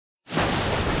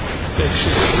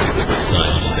fiction,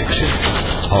 science fiction,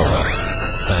 horror,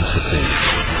 fantasy,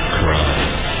 crime,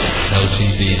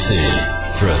 LGBT,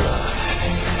 thriller.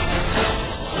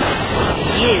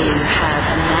 You have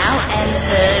now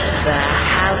entered the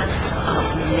House of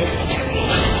Mystery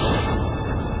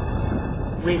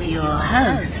with your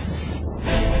hosts,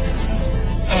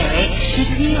 Eric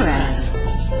Shapiro,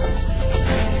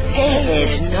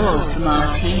 David North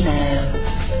Martino,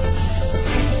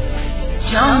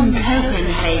 John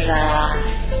Copenhaver,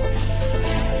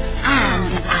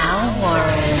 and Al Warren.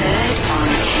 Heard on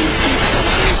KCC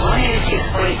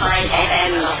 106.5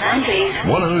 FM Los Angeles,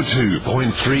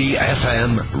 102.3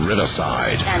 FM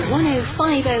Riverside, and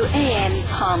 105.0 AM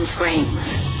Palm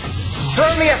Springs.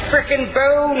 Throw me a frickin'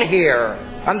 bone here.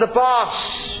 I'm the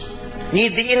boss.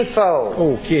 Need the info.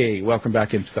 Okay, welcome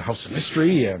back into the House of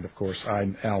Mystery, and of course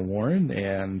I'm Al Warren,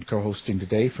 and co-hosting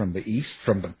today from the east,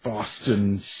 from the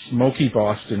Boston, smoky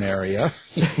Boston area.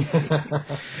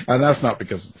 And that's not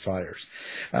because of the fires.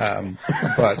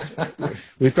 But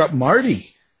we've got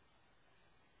Marty.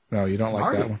 No, you don't like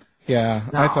Marty? that one? Yeah,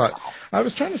 no. I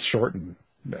was trying to shorten.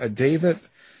 David...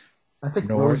 I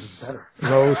think Rose is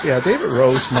better. David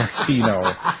Rose Martino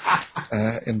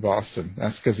in Boston.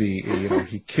 That's because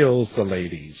he kills the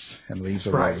ladies and leaves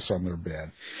a rose on their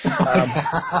bed.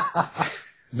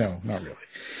 No, not really.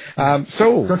 Don't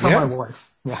tell my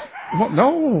wife. Yeah. Well,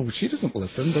 no, she doesn't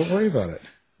listen. Don't worry about it.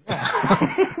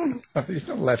 You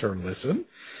don't let her listen.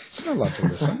 She's not allowed to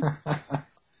listen.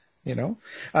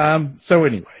 So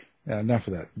anyway, enough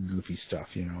of that goofy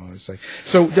stuff. I was like,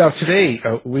 so now today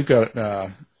we've got.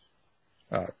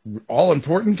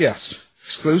 All-important guest,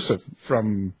 exclusive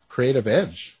from Creative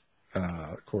Edge.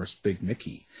 Of course, Big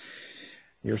Mickey.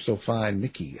 You're so fine,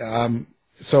 Mickey.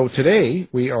 So today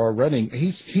we are running,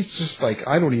 he's just like,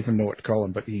 I don't even know what to call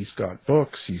him, but he's got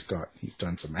books, he's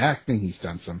done some acting, he's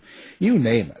done some, you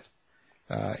name it.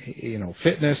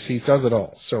 Fitness, he does it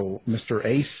all. So Mr.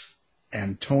 Ace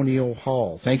Antonio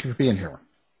Hall, thank you for being here.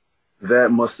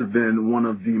 That must have been one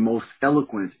of the most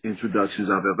eloquent introductions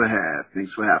I've ever had.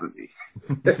 Thanks for having me.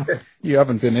 You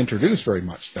haven't been introduced very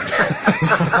much then.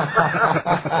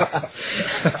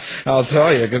 I'll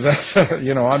tell you, because that's,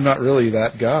 I'm not really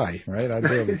that guy, right? I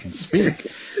barely can speak.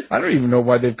 I don't even know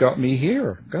why they've got me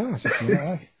here. God,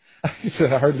 I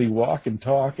hardly walk and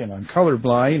talk, and I'm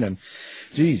colorblind, and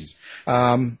geez.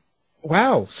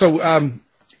 Wow. So,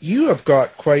 you have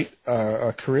got quite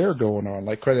a career going on,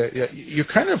 you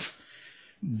kind of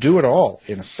do it all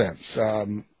in a sense.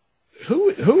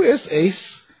 Who is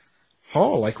Ace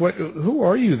Hall? Who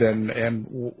are you then,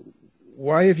 and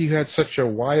why have you had such a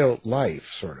wild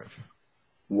life, sort of?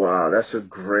 Wow, that's a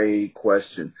great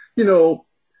question.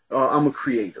 I'm a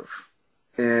creative,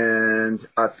 and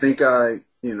I think I,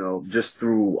 just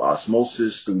through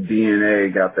osmosis, through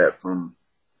DNA, got that from,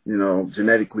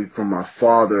 genetically from my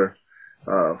father,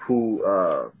 who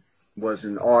was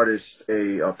an artist,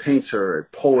 a painter, a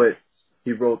poet.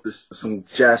 He wrote some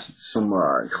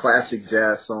classic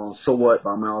jazz songs, So What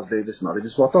by Miles Davis. Now, they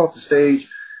just walked off the stage.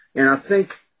 And I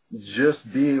think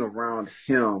just being around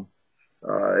him,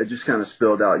 it just kind of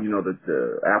spelled out, that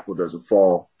the apple doesn't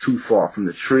fall too far from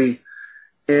the tree.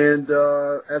 And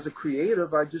as a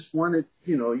creative, I just wanted,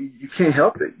 you can't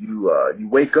help it. You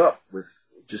wake up with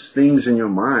just things in your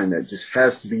mind that just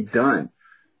has to be done.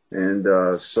 And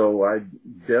so I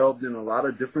delved in a lot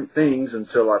of different things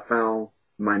until I found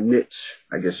my niche,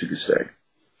 I guess you could say.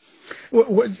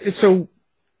 So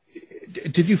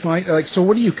did you find, so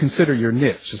what do you consider your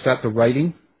niche? Is that the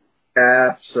writing?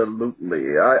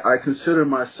 Absolutely. I consider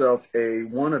myself a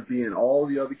wannabe in all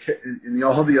the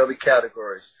other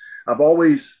categories. I've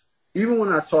always, even when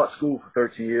I taught school for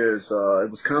 13 years, it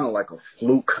was kind of like a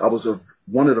fluke. I was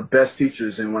one of the best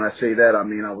teachers, and when I say that, I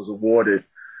mean I was awarded,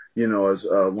 as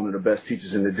one of the best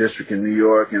teachers in the district in New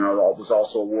York, and I was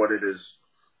also awarded as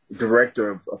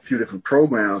director of a few different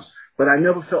programs, but I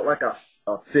never felt like I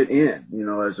fit in,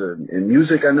 in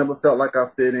music, I never felt like I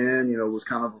fit in, it was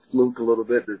kind of a fluke a little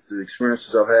bit, the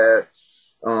experiences I've had,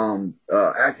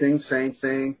 acting, same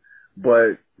thing,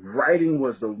 but writing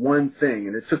was the one thing,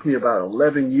 and it took me about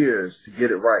 11 years to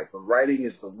get it right, but writing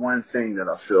is the one thing that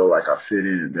I feel like I fit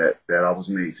in, that I was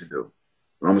made to do.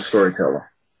 I'm a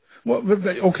storyteller. Well,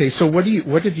 okay, so what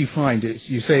did you find?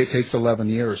 You say it takes 11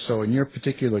 years, so in your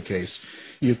particular case,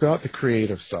 you've got the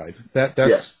creative side.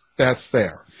 That's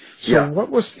there. So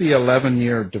what was the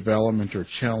 11-year development or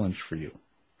challenge for you?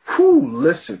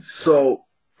 Listen, so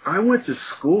I went to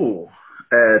school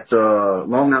at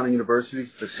Long Island University,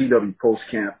 the CW Post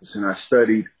campus, and I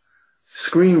studied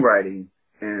screenwriting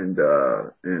and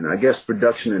I guess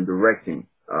production and directing.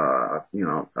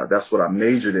 That's what I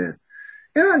majored in.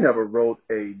 And I never wrote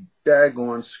a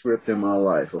daggone script in my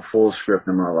life, a full script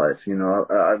in my life. You know,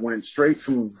 I went straight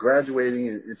from graduating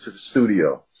into the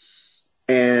studio.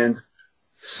 And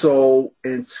so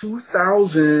in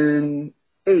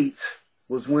 2008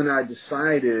 was when I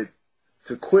decided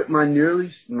to quit my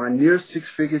near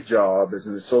six-figure job as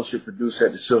an associate producer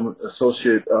at the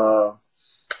associate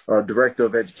director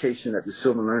of education at the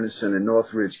Silver Learning Center in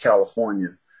Northridge,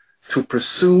 California, to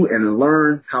pursue and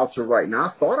learn how to write. Now, I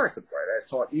thought I could write. I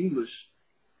taught English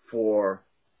for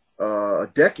a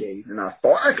decade, and I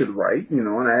thought I could write, you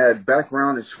know, and I had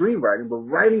background in screenwriting, but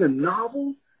writing a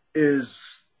novel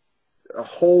is a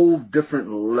whole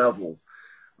different level.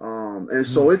 And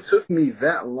so it took me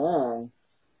that long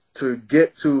to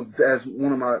get to, as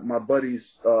one of my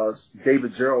buddies,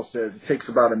 David Gerald said, it takes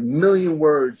about 1 million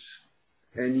words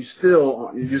and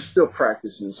you're still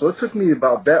practicing. So it took me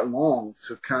about that long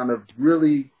to kind of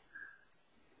really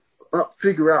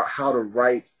figure out how to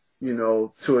write, you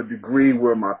know, to a degree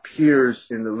where my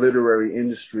peers in the literary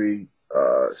industry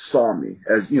saw me.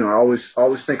 As you know, I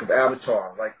always think of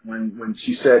Avatar, like when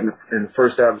she said in the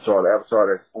first Avatar, the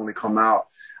Avatar that's only come out,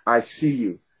 I see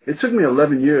you. It took me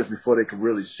 11 years before they could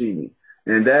really see me.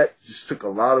 And that just took a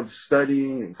lot of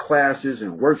studying and classes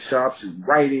and workshops and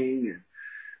writing and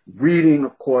reading.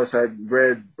 Of course, I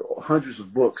read hundreds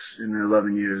of books in the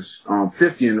 11 years,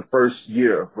 50 in the first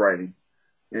year of writing.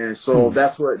 And so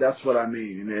that's what I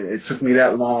mean. And it took me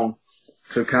that long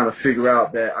to kind of figure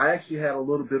out that I actually had a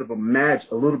little bit of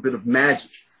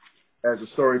magic as a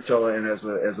storyteller and as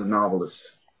a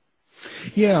novelist.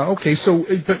 Yeah. Okay. So,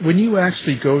 but when you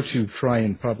actually go to try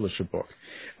and publish a book,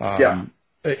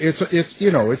 it's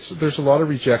you know, there's a lot of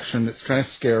rejection. It's kind of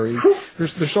scary.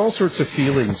 There's all sorts of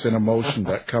feelings and emotion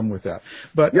that come with that.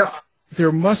 But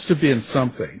there must have been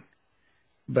something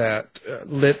that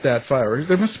lit that fire.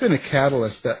 There must have been a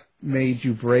catalyst that made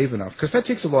you brave enough, because that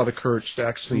takes a lot of courage to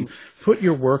actually put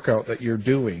your work out that you're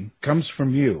doing. Comes from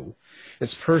you.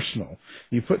 It's personal.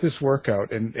 You put this work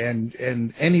out, and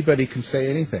anybody can say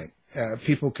anything.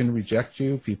 People can reject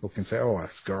you. People can say, "Oh,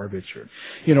 that's garbage," or,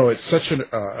 you know, it's such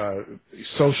a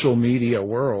social media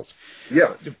world.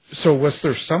 Yeah. So, was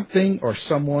there something or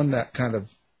someone that kind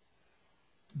of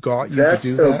got you to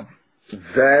do that?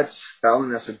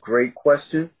 Alan, that's a great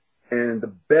question, and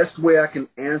the best way I can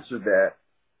answer that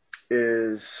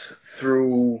is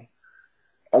through.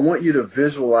 I want you to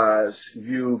visualize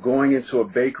you going into a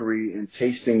bakery and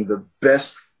tasting the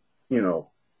best, you know,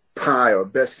 pie or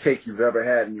best cake you've ever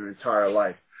had in your entire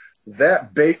life.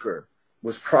 That baker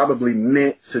was probably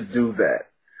meant to do that.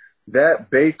 That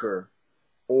baker,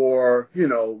 or, you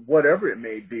know, whatever it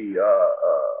may be,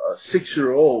 a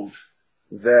 6-year-old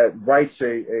that writes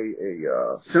a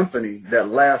symphony that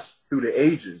lasts through the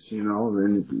ages, you know,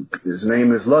 and his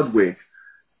name is Ludwig.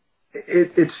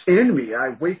 It's in me.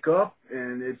 I wake up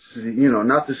and it's, you know,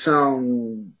 not to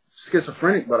sound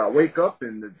schizophrenic, but I wake up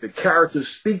and the characters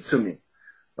speak to me.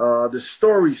 The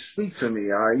stories speak to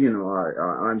me.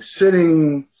 I'm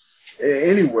sitting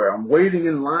anywhere. I'm waiting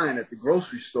in line at the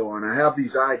grocery store, and I have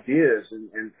these ideas,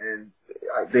 and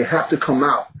they have to come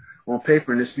out on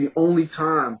paper. And it's the only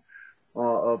time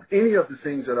of any of the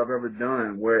things that I've ever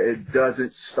done where it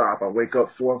doesn't stop. I wake up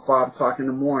 4 or 5 o'clock in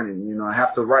the morning. You know, I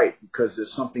have to write because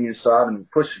there's something inside of me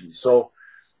pushing me. So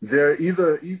they're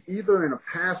either in a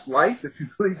past life, if you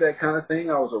believe that kind of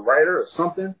thing, I was a writer or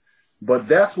something. But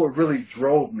that's what really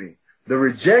drove me. The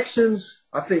rejections,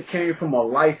 I think, came from a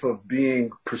life of being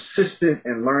persistent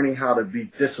and learning how to be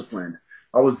disciplined.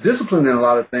 I was disciplined in a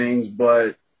lot of things,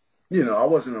 but, you know, I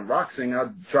wasn't a rock singer.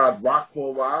 I tried rock for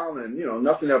a while, and, you know,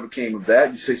 nothing ever came of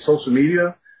that. You say social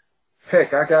media,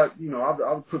 heck, I got, you know,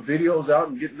 I would put videos out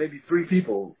and get maybe 3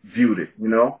 people viewed it, you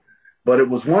know. But it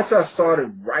was once I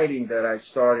started writing that I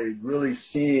started really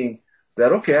seeing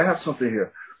that, okay, I have something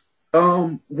here.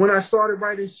 When I started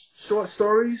writing short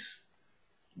stories,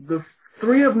 the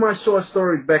 3 of my short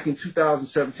stories back in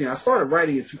 2017, I started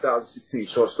writing in 2016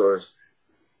 short stories.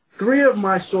 3 of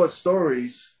my short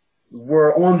stories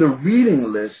were on the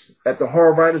reading list at the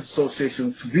Horror Writers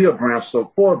Association to be a Bram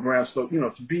Stoker, for a Bram Stoker, you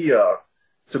know,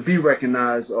 to be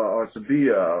recognized or to be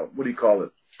what do you call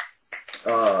it?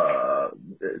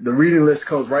 The reading list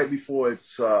comes right before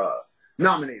it's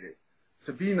nominated.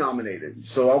 To be nominated.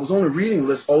 So I was on the reading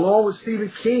list along with Stephen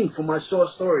King for my short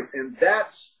stories. And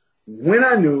that's when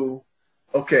I knew,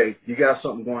 okay, you got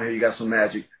something going here. You got some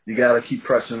magic. You got to keep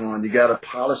pressing on. You got to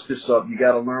polish this up. You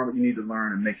got to learn what you need to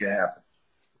learn and make it happen.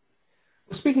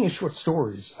 Well, speaking of short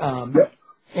stories, and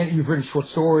you've written short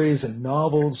stories and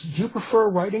novels, do you prefer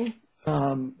writing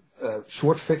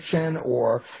short fiction,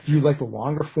 or do you like the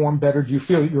longer form better? Do you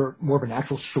feel you're more of a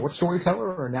natural short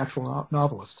storyteller or a natural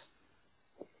novelist?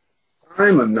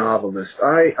 I'm a novelist.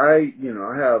 I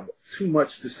have too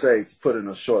much to say to put in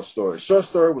a short story. Short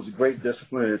story was a great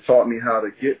discipline. It taught me how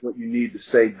to get what you need to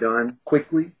say done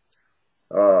quickly.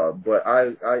 But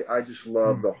I just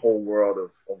love the whole world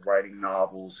of writing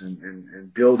novels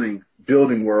and building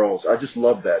worlds. I just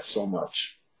love that so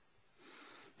much.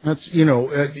 That's,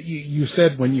 you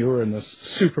said when you were in the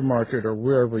supermarket or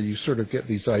wherever you sort of get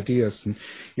these ideas and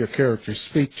your characters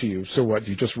speak to you. So what,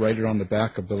 do you just write it on the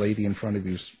back of the lady in front of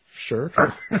you's shirt?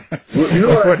 Well, you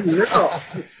know what I do now?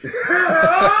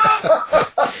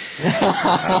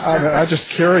 I'm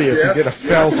just curious. Yeah. You get a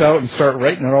felt out and start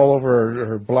writing it all over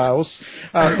her blouse.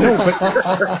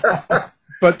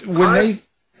 But when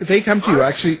they come to you,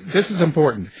 actually, this is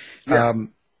important. Yeah.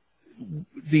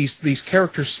 These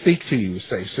characters speak to you,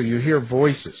 say, so you hear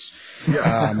voices.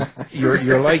 Yeah.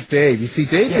 You're like Dave. You see,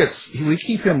 Dave we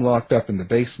keep him locked up in the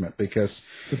basement because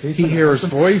he hears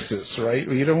voices, right?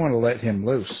 Well, you don't want to let him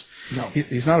loose. No.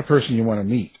 He's not a person you want to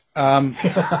meet. But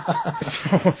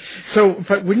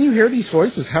when you hear these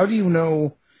voices, how do you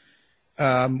know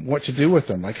what to do with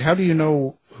them? Like, how do you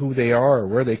know who they are,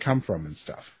 where they come from and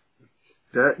stuff?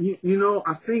 I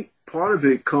think part of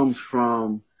it comes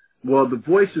from, well, the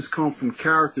voices come from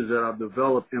characters that I've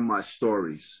developed in my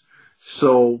stories.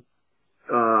 So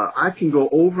I can go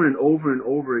over and over and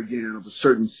over again of a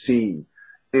certain scene.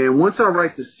 And once I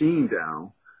write the scene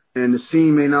down, and the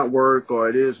scene may not work or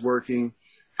it is working,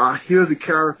 I hear the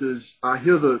characters, I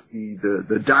hear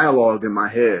the dialogue in my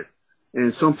head.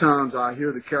 And sometimes I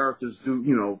hear the characters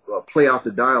play out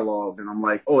the dialogue, and I'm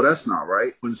like, oh, that's not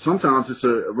right. And sometimes it's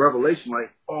a revelation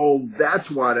like, oh,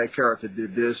 that's why that character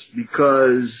did this,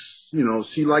 because,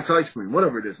 she likes ice cream,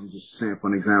 whatever it is. I'm just saying for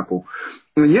an example.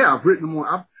 And yeah, I've written them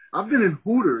on, I've been in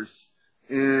Hooters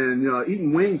and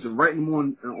eating wings and writing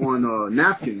them on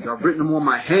napkins. I've written them on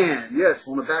my hand, yes,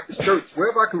 on the back of shirts,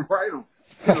 wherever I can write them.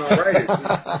 Write it.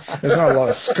 There's not a lot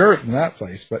of skirt in that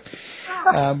place, but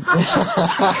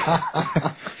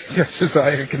just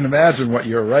I can imagine what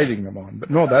you're writing them on. But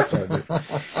no, that's all good.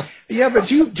 Yeah, but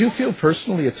do you feel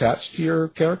personally attached to your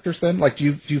characters then? Like,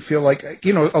 do you feel like,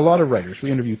 a lot of writers,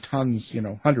 we interview tons,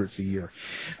 hundreds a year.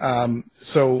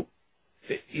 So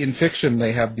in fiction,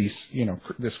 they have these,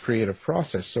 this creative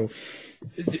process. So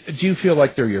do you feel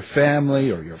like they're your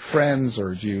family or your friends,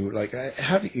 or do you like,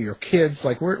 how do your kids,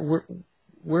 like,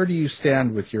 where do you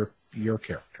stand with your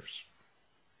characters?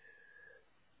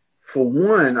 For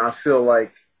one, I feel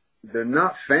like they're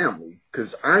not family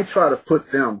because I try to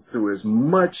put them through as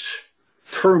much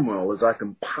turmoil as I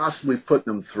can possibly put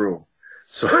them through.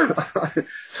 So,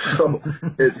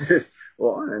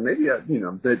 and maybe I,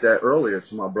 did that earlier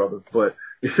to my brother, but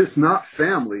it's not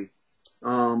family.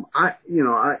 And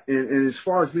as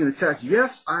far as being attached,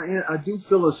 yes, I do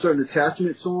feel a certain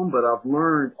attachment to them, but I've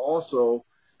learned also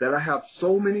that I have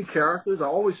so many characters. I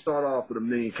always start off with a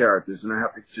million characters, and I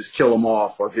have to just kill them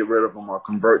off or get rid of them or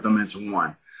convert them into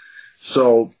one.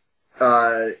 So,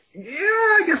 I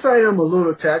guess I am a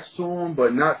little attached to them,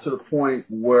 but not to the point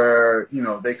where,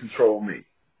 they control me.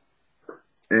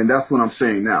 And that's what I'm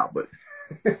saying now, but.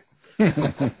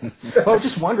 I was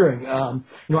just wondering,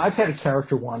 I've had a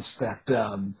character once that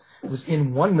was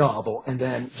in one novel and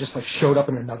then just like showed up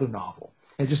in another novel.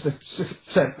 And just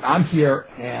said, I'm here,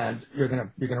 and you're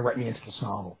gonna write me into this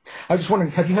novel. I was just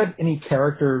wondering, have you had any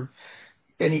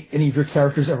of your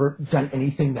characters ever done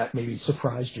anything that maybe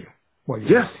surprised you?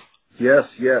 Yes,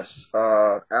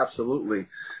 absolutely.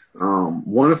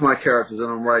 One of my characters that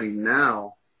I'm writing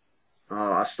now,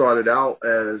 I started out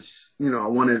as, I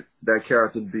wanted that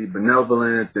character to be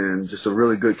benevolent and just a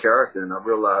really good character, and I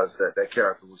realized that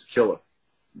character was a killer.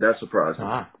 That surprised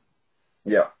me.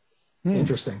 Yeah.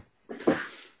 Interesting.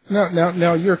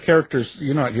 Now, your characters,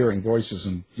 you're not hearing voices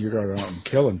and you're going out and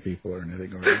killing people or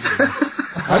anything.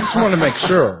 I just want to make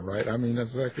sure, right? I mean,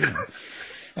 it's like,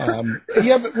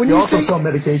 yeah, but when you also sell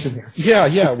medication here.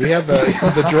 Yeah, we have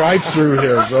the drive-through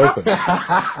here is open.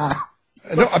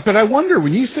 No, but I wonder,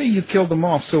 when you say you killed them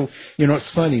off, so, it's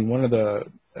funny, one of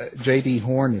the, J.D.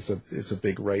 Horn is a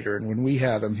big writer, and when we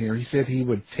had him here, he said he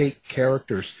would take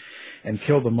characters and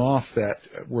kill them off that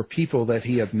were people that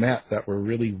he had met that were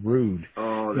really rude.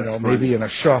 Oh, that's funny. Maybe in a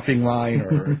shopping line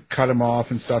or cut him off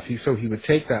and stuff. So he would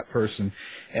take that person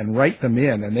and write them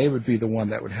in, and they would be the one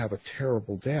that would have a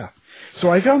terrible death. So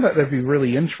I found that'd be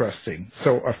really interesting.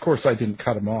 So of course I didn't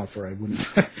cut him off, or I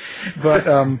wouldn't. But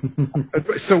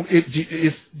so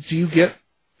do you get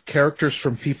characters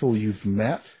from people you've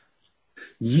met?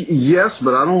 Yes,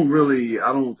 but I don't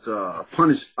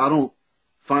punish. I don't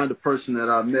find a person that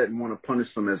I met and want to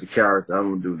punish them as a character. I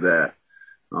don't do that.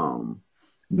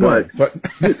 But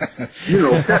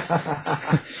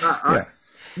yeah.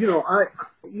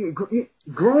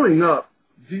 Growing up,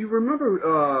 do you remember,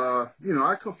 I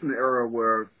come from the era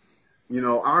where,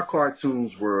 our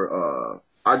cartoons were,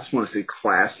 I just want to say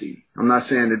classy. I'm not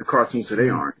saying that the cartoons today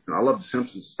aren't. I love The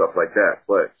Simpsons and stuff like that.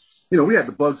 But, we had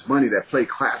the Bugs Bunny that played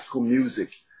classical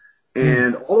music.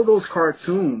 And all of those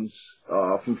cartoons,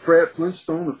 from Fred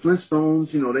Flintstone to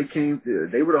Flintstones,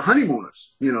 they were the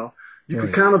honeymooners, You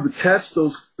could kind of attach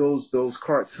those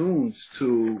cartoons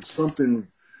to something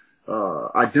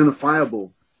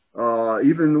identifiable.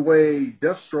 Even the way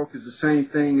Deathstroke is the same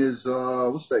thing as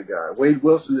what's that guy? Wade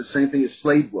Wilson is the same thing as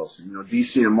Slade Wilson,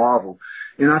 DC and Marvel.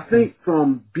 And I think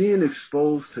from being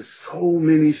exposed to so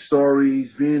many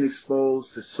stories, being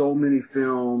exposed to so many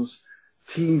films,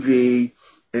 TV,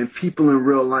 and people in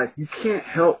real life, you can't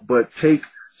help but take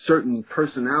certain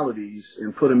personalities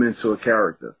and put them into a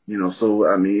character. So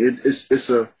I mean, it's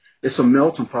a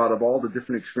melting pot of all the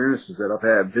different experiences that I've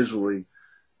had visually.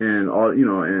 And all,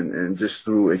 and just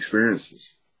through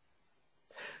experiences.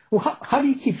 Well, how do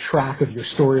you keep track of your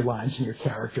storylines and your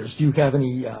characters? Do you have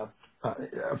any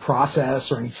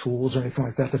process or any tools or anything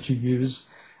like that you use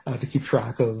to keep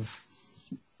track of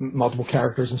multiple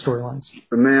characters and storylines?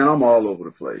 Man, I'm all over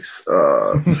the place.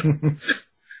 I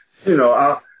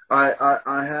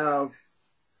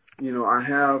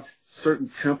have certain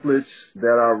templates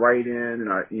that I write in, and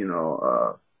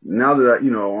now that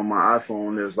on my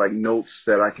iPhone, there's like notes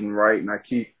that I can write, and I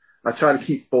try to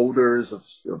keep folders of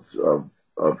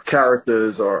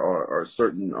characters or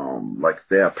certain, like if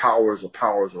they have powers or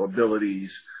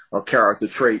abilities or character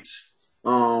traits.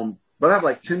 But I have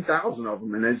like 10,000 of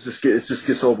them, and it just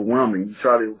gets overwhelming. You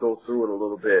try to go through it a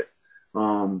little bit.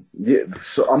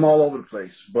 So I'm all over the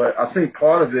place, but I think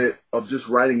part of it, of just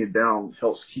writing it down,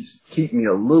 helps keep me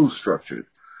a little structured.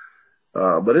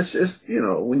 But it's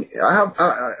when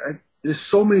there's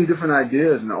so many different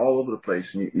ideas and they're all over the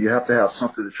place, and you have to have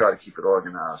something to try to keep it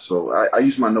organized. So I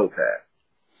use my notepad.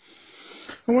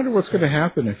 I wonder what's going to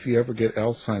happen if you ever get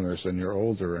Alzheimer's and you're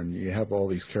older and you have all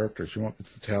these characters. You won't be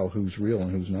able to tell who's real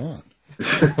and who's not.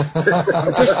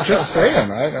 I'm just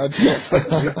saying. I just,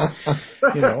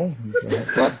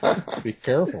 be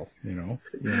careful.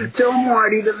 Tell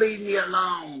Marty to leave me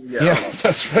alone. Yeah,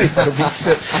 that's right. It'll be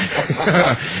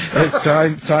it's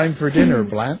time for dinner,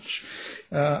 Blanche.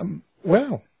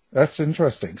 Well, that's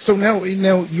interesting. So now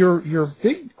your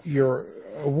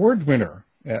award winner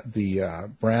at the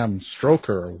Bram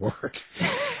Stoker Award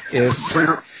is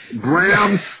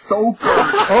Bram Stoker.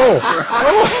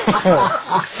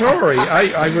 Sorry.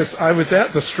 I was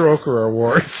at the Stoker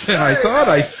Awards, and I thought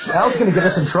I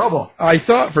I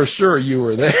thought for sure you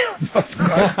were there. But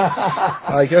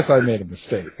I guess I made a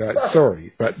mistake.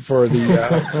 Sorry, but for the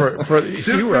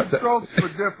you were at the strokes for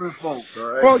different folks.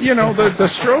 All right? Well, the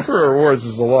Stoker Awards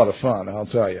is a lot of fun. I'll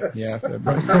tell you. Yeah,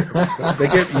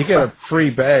 you get a free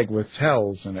bag with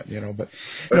towels in it. But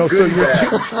no. So your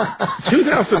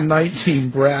 2019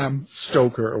 Bram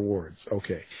Stoker Awards.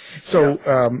 Okay, so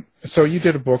so you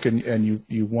did a book and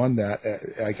you won that.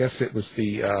 I guess it was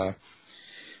the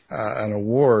an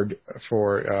award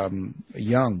for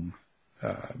young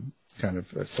kind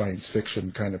of science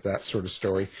fiction, kind of that sort of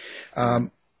story.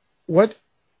 Where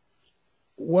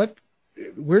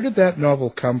did that novel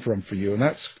come from for you? And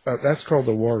that's called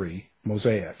Oware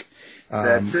Mosaic.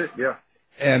 That's it. Yeah.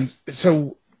 And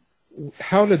so,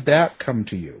 how did that come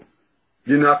to you?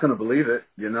 You're not going to believe it.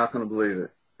 You're not going to believe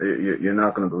it. You're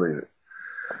not going to believe it.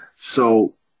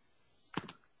 So,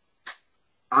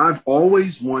 I've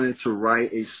always wanted to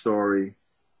write a story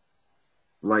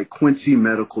like Quincy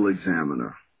Medical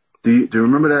Examiner. Do you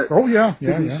remember that? Oh, yeah.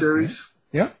 TV series?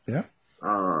 Yeah.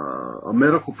 A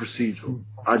medical procedural.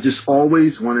 I just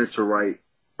always wanted to write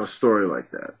a story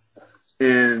like that.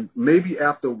 And maybe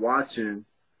after watching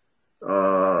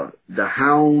The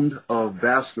Hound of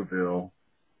Baskerville,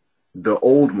 the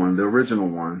old one, the original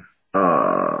one,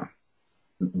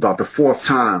 about the fourth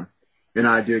time, an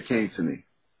idea came to me.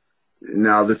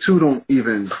 Now, the two don't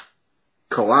even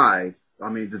collide. I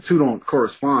mean, the two don't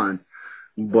correspond,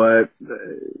 but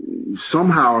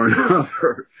somehow or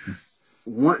another,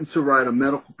 wanting to write a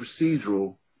medical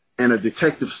procedural and a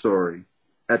detective story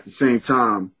at the same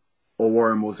time,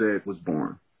 Oware Mosaic was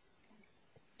born.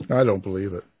 I don't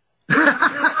believe it.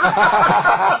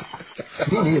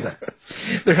 Me neither.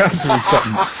 There has to be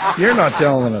something. You're not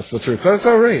telling us the truth. That's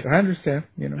all right. I understand.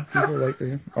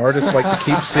 People artists like to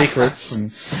keep secrets,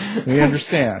 and we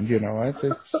understand.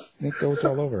 It goes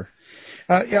all over.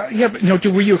 But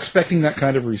were you expecting that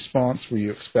kind of response? Were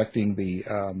you expecting the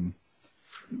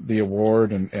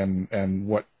award and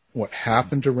what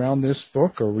happened around this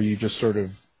book, or were you just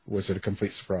was it a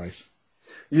complete surprise?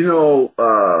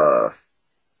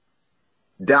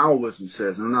 Taoism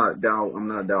says, I'm not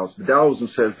a Taoist, but Taoism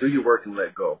says, do your work and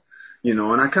let go. You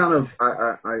know, and I kind of,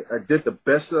 I did the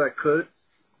best that I could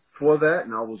for that.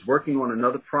 And I was working on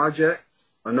another project,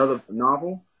 another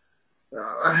novel.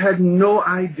 I had no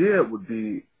idea it would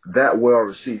be that well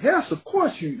received. Yes, of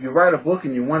course, you write a book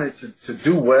and you want it to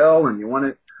do well, and you want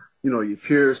it, you know, your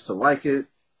peers to like it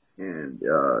and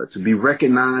to be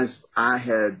recognized. I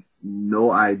had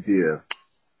no idea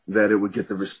that it would get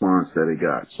the response that it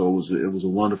got. So it was a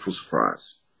wonderful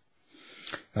surprise.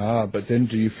 But then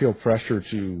do you feel pressure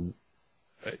to,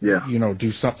 you know,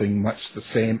 do something much the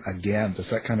same again? Does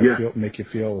that kind of make you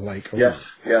feel like, oh.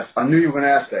 Yes. I knew you were going to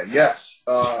ask that. Yes.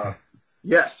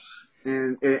 Yes.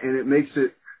 And it makes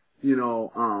it, you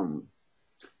know,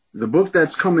 the book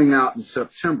that's coming out in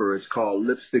September is called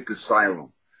Lipstick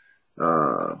Asylum,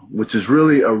 which is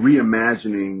really a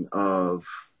reimagining of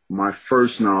my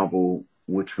first novel,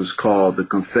 which was called The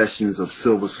Confessions of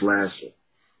Silver Slasher.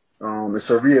 It's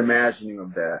a reimagining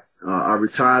of that. I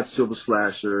retired Silver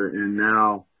Slasher, and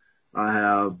now I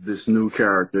have this new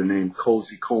character named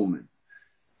Cozy Coleman.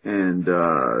 And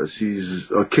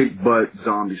she's a kick-butt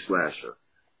zombie slasher.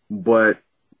 But,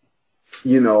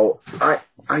 you know, I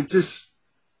just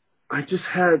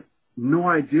had no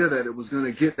idea that it was going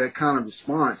to get that kind of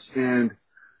response. And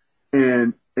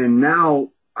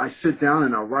now I sit down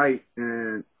and I write,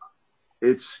 and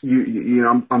it's, you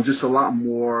know, I'm just a lot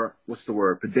more, what's the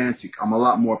word, pedantic. I'm a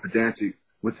lot more pedantic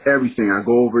with everything. I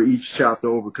go over each chapter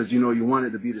over because, you know, you want it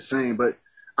to be the same. But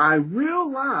I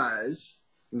realize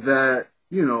that,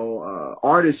 you know,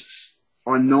 artists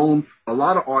are known, a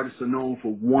lot of artists are known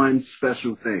for one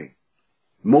special thing.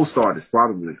 Most artists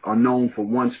probably are known for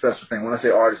one special thing. When I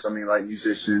say artists, I mean like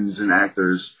musicians and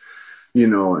actors, you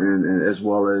know, and as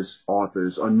well as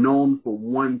authors are known for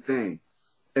one thing.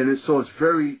 And it's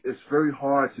very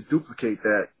hard to duplicate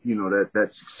that, you know,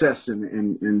 that success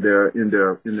in their you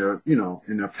know,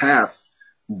 in their path.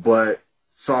 But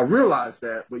so I realized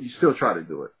that, but you still try to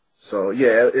do it. So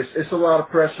yeah, it's a lot of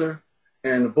pressure.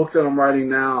 And the book that I'm writing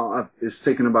now is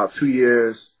taking about 2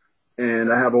 years,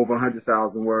 and I have over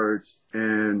 100,000 words,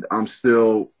 and I'm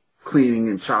still cleaning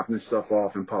and chopping stuff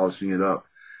off and polishing it up.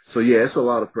 So yeah, it's a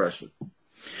lot of pressure.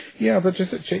 Yeah, but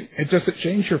does it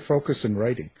change your focus in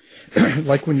writing?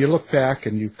 Like when you look back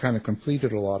and you've kind of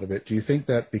completed a lot of it, do you think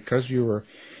that because you were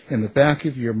in the back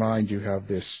of your mind, you have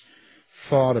this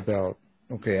thought about,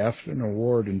 okay, after an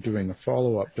award and doing a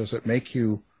follow-up, does it make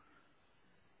you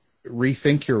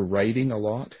rethink your writing a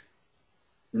lot?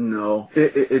 No,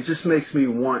 it just makes me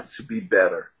want to be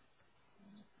better.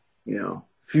 You know,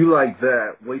 if you like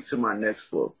that, wait till my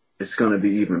next book. It's going to be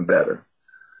even better.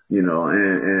 You know,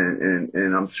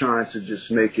 and I'm trying to just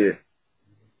make it,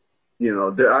 you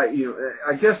know,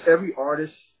 I guess every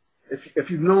artist,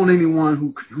 if you've known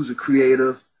anyone who's a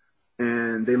creative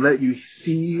and they let you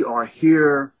see or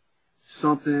hear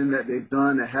something that they've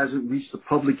done that hasn't reached the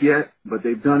public yet, but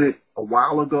they've done it a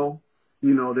while ago,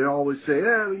 you know, they always say,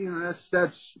 yeah, you know,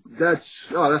 that's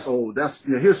old.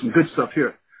 You know, here's some good stuff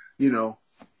here, you know,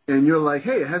 and you're like,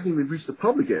 hey, it hasn't even reached the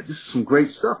public yet. This is some great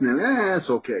stuff, man. That's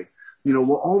okay. You know,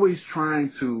 we're always trying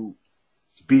to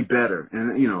be better.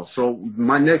 And, you know, so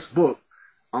my next book,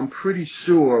 I'm pretty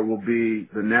sure will be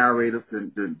the narrative.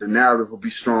 The narrative will be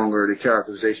stronger. The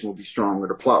characterization will be stronger.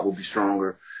 The plot will be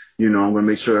stronger. You know, I'm going to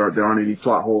make sure there aren't any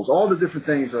plot holes. All the different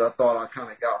things that I thought I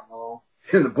kind of got wrong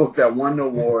in the book that won the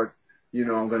award, you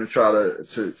know, I'm going to try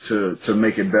to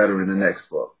make it better in the next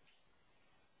book.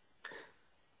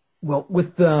 Well,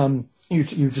 with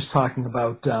you're just talking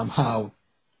about how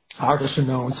artists are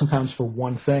known sometimes for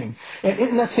one thing. And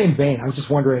in that same vein, I was just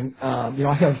wondering, you know,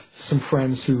 I have some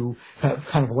friends who have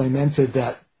kind of lamented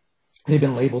that they've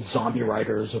been labeled zombie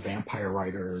writers or vampire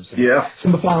writers. And yeah.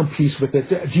 Some have found peace with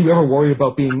it. Do you ever worry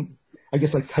about being, I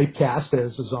guess, like typecast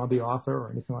as a zombie author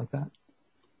or anything like that?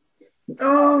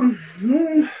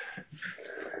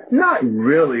 Not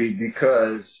really,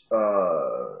 because,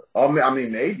 I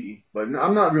mean, maybe, but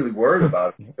I'm not really worried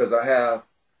about it because I have,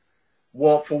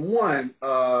 well, for one,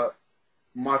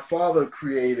 my father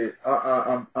created,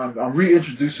 I'm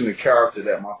reintroducing a character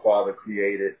that my father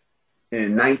created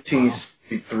in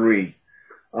 1963. It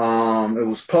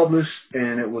was published,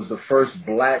 and it was the first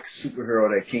black superhero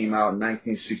that came out in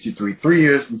 1963, 3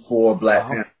 years before Black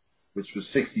Panther, which was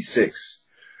 66.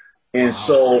 And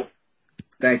so,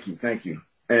 thank you.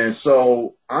 And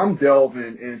so I'm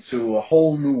delving into a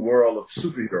whole new world of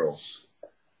superheroes.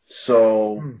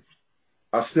 So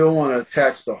I still want to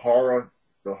attach the horror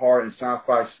and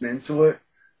sci-fi spin to it,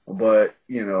 but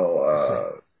you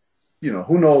know,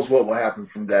 who knows what will happen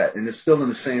from that? And it's still in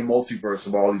the same multiverse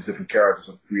of all these different characters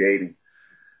I'm creating.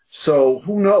 So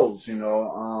who knows? You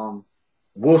know,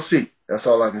 we'll see. That's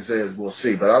all I can say is we'll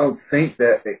see. But I don't think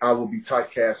that I will be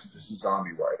typecast as a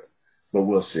zombie writer. But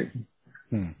we'll see.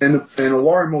 And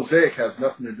Oware Mosaic has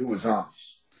nothing to do with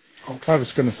zombies. I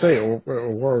was going to say,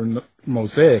 Oware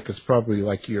Mosaic is probably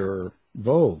like your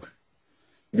Vogue.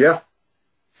 Yeah.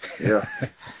 Yeah.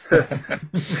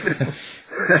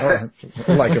 Or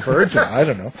like a virgin, I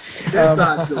don't know.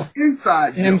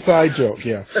 Inside joke,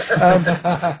 yeah.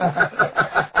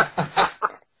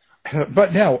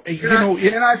 But now,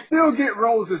 and I still get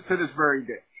roses to this very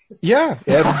day. Yeah,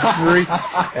 every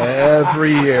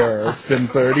year. It's been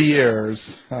 30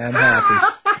 years. I'm happy.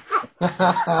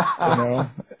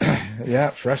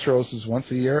 Yeah, fresh roses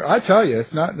once a year. I tell you,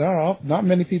 it's not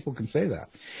many people can say that.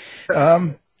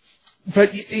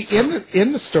 But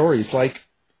in the stories like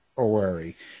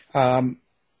Oware,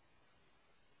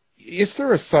 is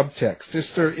there a subtext?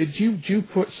 Do you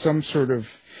put some sort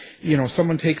of,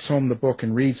 someone takes home the book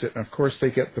and reads it, and of course they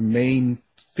get the main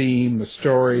theme, the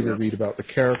story, they read about the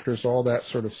characters, all that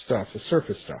sort of stuff, the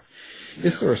surface stuff.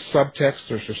 Is there a subtext,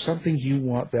 or is there something you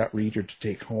want that reader to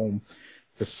take home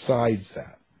besides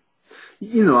that?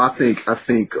 I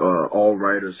think all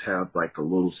writers have like a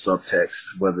little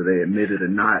subtext, whether they admit it or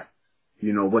not,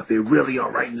 what they really are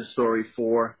writing the story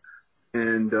for.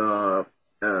 And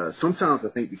sometimes I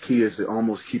think the key is to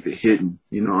almost keep it hidden,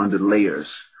 under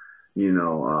layers,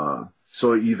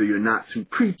 so either you're not too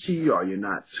preachy, or you're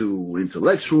not too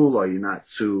intellectual, or you're not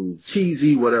too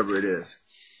cheesy, whatever it is.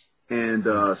 And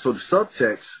so the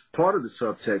subtext, part of the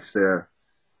subtext there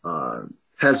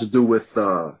has to do with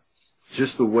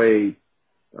just the way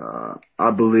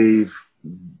I believe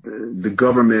the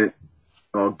government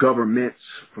or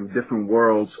governments from different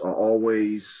worlds are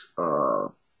always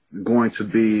going to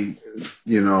be,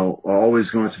 always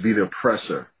going to be the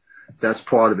oppressor. That's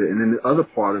part of it. And then the other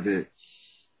part of it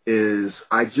is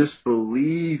I just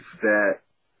believe that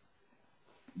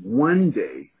one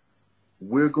day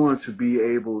we're going to be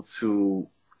able to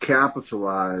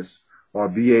capitalize or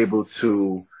be able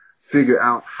to figure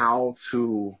out how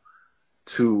to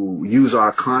use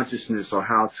our consciousness or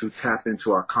how to tap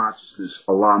into our consciousness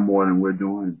a lot more than we're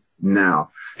doing now.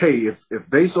 Hey, if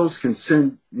Bezos can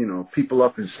send, people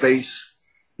up in space,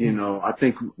 I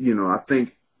think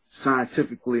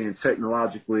scientifically and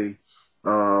technologically,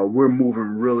 we're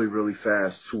moving really, really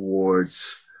fast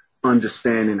towards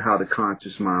understanding how the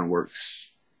conscious mind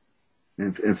works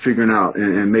and figuring out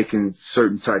and making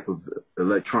certain type of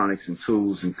electronics and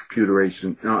tools and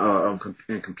computeration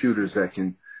and computers that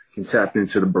can tap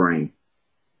into the brain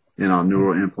and our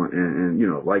neural implant and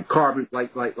like carbon,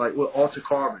 like with alter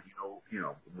carbon,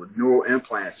 with neural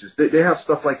implants. They have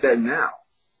stuff like that now.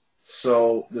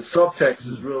 So the subtext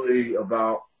is really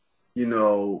about,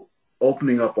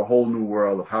 opening up a whole new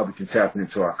world of how we can tap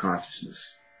into our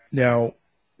consciousness. Now,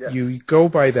 you go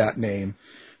by that name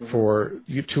for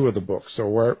two of the books,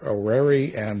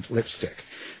 Oware and Lipstick.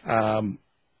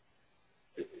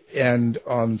 And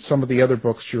on some of the other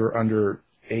books, you're under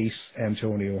Ace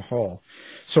Antonio Hall.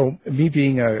 So me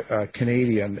being a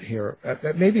Canadian here,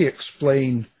 maybe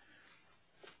explain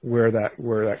where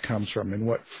that comes from and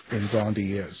what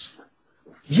Nzondi is.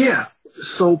 Yeah.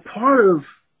 So part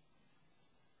of,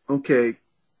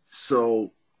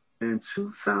 so in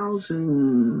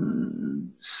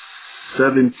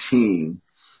 2017,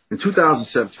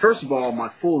 first of all, my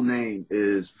full name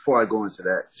is, before I go into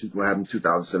that, what happened in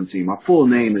 2017, my full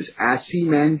name is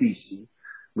Asimandisi,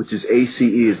 which is ACE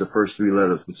is the first three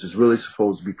letters, which is really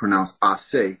supposed to be pronounced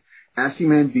Ase.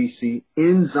 Asimandisi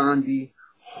Nzondi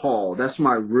Hall. That's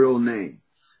my real name.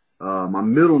 My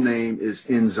middle name is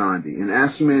Nzondi. And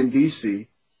Asimandisi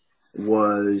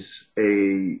was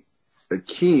a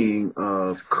king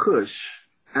of Kush,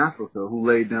 Africa, who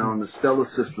laid down the stellar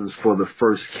systems for the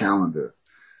first calendar.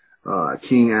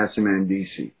 King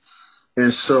Asimandisi.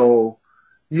 And so,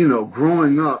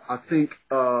 growing up, I think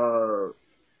it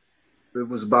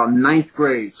was about ninth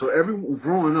grade. So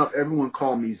growing up, everyone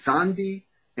called me Zondi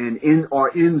and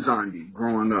Nzondi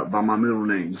growing up by my middle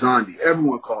name, Zondi.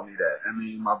 Everyone called me that. I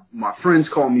mean, my friends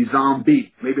called me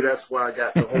Zombie. Maybe that's where I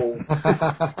got the whole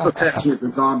attachment to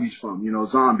zombies from,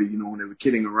 zombie, when they were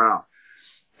kidding around.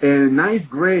 And in ninth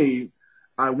grade,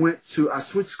 I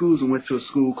switched schools and went to a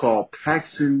school called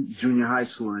Paxton Junior High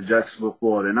School in Jacksonville,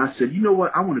 Florida. And I said, you know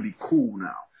what? I want to be cool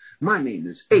now. My name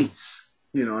is Ace,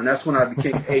 and that's when I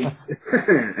became Ace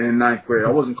in ninth grade.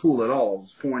 I wasn't cool at all. I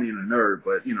was corny and a nerd,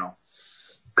 but,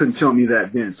 couldn't tell me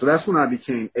that then. So that's when I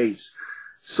became Ace.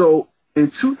 So in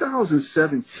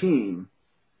 2017,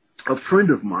 a friend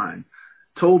of mine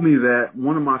told me that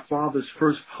one of my father's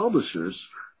first publishers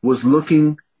was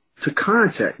looking to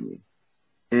contact me.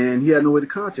 And he had no way to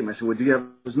contact me. I said, well, do you have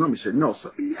his number? He said, no.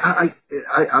 So I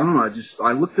don't know.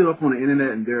 I looked it up on the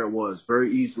internet, and there it was,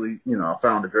 very easily. I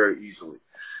found it very easily.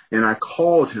 And I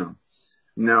called him.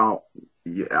 Now,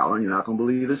 Alan, you're not going to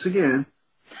believe this again.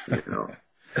 I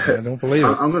don't believe it.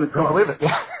 I'm going to call. Believe it.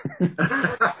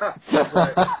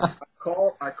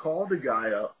 I called the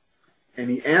guy up, and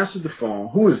he answered the phone.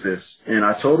 Who is this? And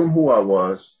I told him who I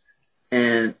was.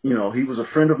 And, he was a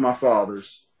friend of my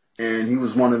father's. And he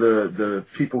was one of the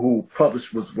people who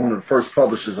was one of the first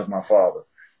publishers of my father.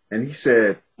 And he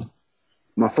said,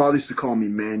 my father used to call me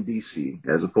Mandisi,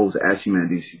 as opposed to Assi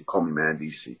Mandisi, to call me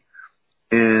Mandisi.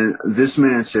 And this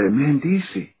man said,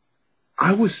 Mandisi,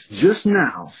 I was just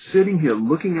now sitting here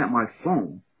looking at my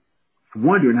phone,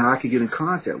 wondering how I could get in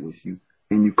contact with you,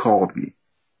 and you called me.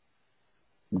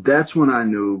 That's when I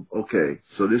knew, okay,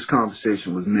 so this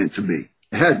conversation was meant to be.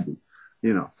 It had to be,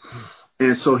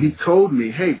 And so he told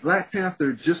me, hey, Black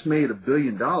Panther just made $1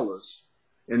 billion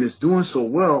and is doing so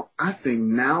well. I think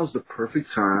now's the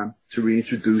perfect time to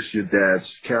reintroduce your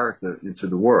dad's character into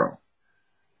the world.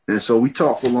 And so we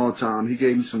talked for a long time. He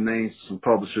gave me some names of some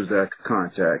publishers that I could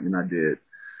contact, and I did.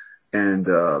 And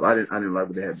I didn't like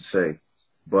what they had to say.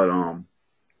 But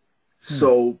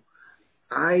so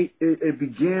it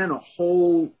began a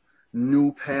whole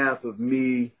new path of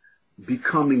me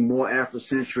becoming more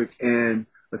Afrocentric and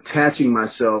attaching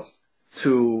myself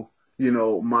to,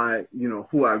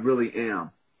 who I really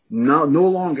am. No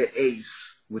longer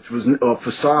Ace, which was a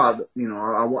facade.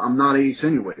 I'm not Ace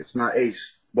anyway. It's not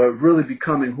Ace, but really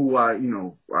becoming who I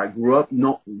grew up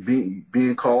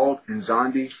being called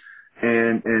Nzondi,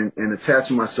 and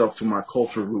attaching myself to my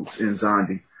cultural roots in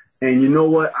Nzondi. And you know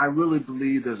what? I really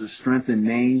believe there's a strength in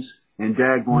names, and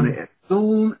daggone it, as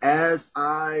soon as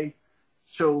I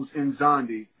chose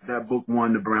Nzondi, that book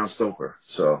won the Bram Stoker.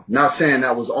 So, not saying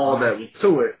that was all that was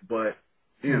to it, but,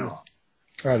 I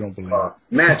don't believe it.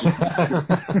 Magic.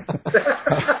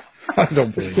 I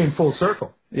don't believe It came it. full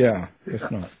circle. Yeah, it's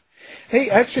not. Hey,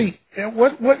 actually,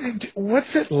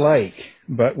 what's it like,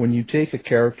 but when you take a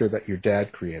character that your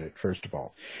dad created, first of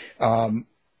all,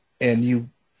 and you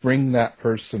bring that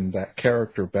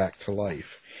character back to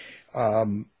life,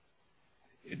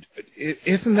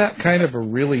 isn't that kind of a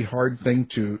really hard thing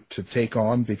to take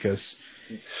on, because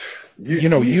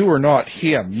you are not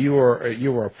him. You are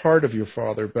a part of your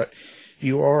father, but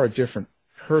you are a different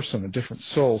person, a different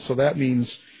soul. So that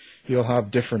means you'll have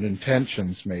different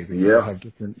intentions, maybe. Yeah. You'll have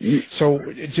different. So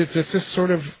does this sort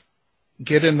of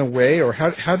get in the way, or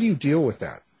how do you deal with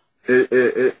that?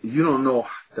 You don't know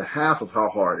the half of how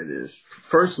hard it is.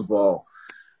 First of all,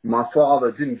 my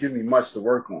father didn't give me much to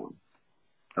work on.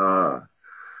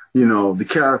 The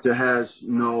character has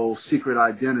no secret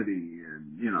identity,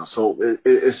 and, so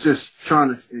it's just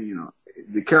trying to,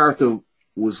 the character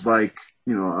was like,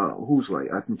 who's like,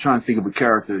 I'm trying to think of a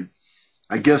character,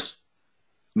 I guess,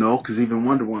 no, because even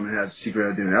Wonder Woman has a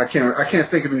secret identity. I can't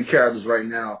think of any characters right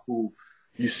now who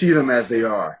you see them as they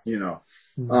are,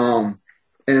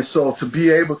 and so to be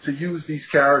able to use these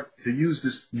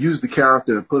characters, use the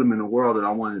character and put him in the world that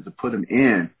I wanted to put him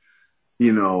in,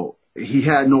 he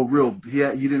had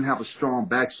he didn't have a strong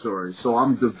backstory. So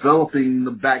I'm developing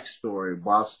the backstory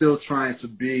while still trying to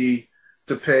pay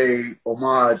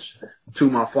homage to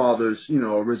my father's,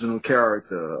 original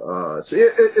character. So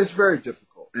it's very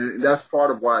difficult. And that's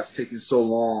part of why it's taking so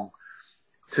long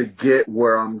to get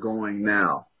where I'm going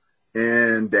now.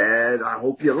 And Dad, I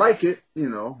hope you like it,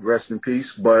 rest in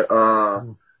peace. But,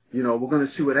 we're going to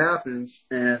see what happens.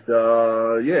 And,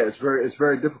 it's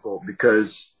very difficult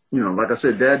because, like I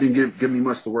said, Dad didn't give me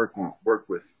much to work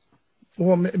with.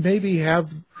 Well, maybe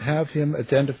have him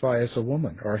identify as a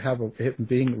woman, or have him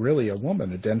being really a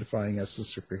woman identifying as a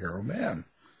superhero man.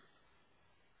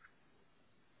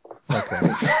 Okay.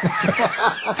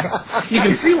 You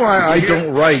can see why I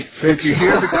don't write fiction. Did you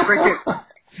hear the crickets?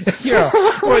 Yeah.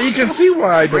 Well, you can see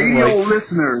why I don't Radio write.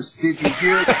 listeners, did you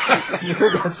hear that?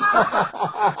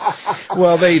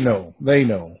 Well, they know.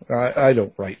 I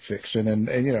don't write fiction, and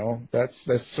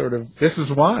that's sort of, this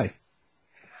is why.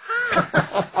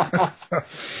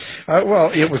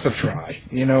 Well, it was a try.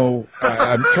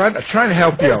 I'm trying to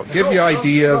help you out, give you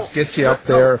ideas, get you up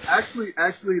there.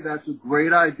 Actually, that's a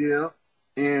great idea.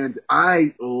 And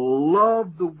I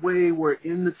love the way we're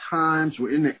in the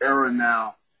era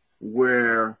now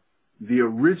where the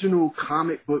original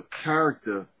comic book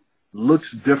character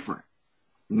looks different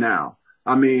now.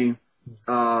 I mean,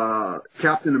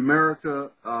 Captain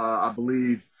America, I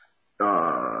believe,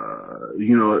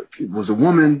 was a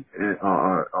woman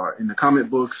in the comic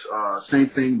books. Same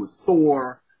thing with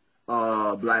Thor,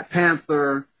 Black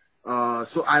Panther.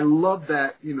 So I love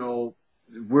that,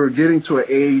 we're getting to an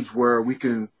age where we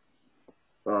can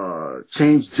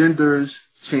change genders,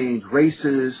 change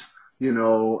races, you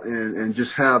know, and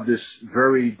just have this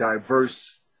very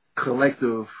diverse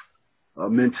collective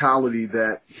mentality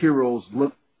that heroes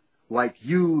look like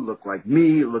you, look like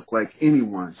me, look like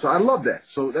anyone. So I love that.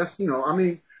 So that's, you know, I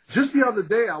mean, just the other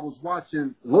day I was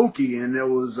watching Loki and there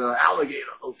was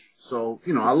alligator Loki. So,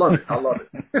 you know, I love it. I love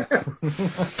it.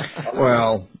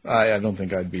 Well, I don't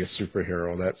think I'd be a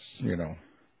superhero. That's, you know,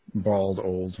 bald,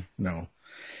 old. No.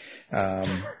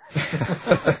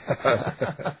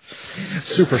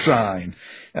 Super shine.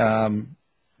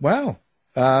 Wow.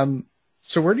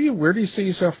 So where do you see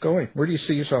yourself going? Where do you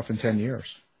see yourself in 10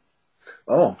 years?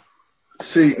 Oh,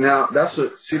 see, now that's a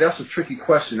tricky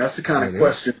question. That's the kind of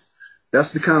question.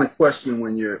 That's the kind of question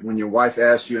when your wife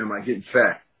asks you, "Am I getting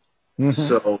fat?" Mm-hmm.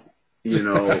 So, you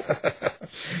know.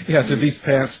 Yeah. Do these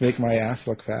pants make my ass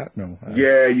look fat? No.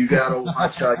 Yeah, you gotta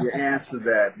watch how you answer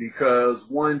that, because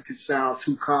one could sound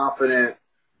too confident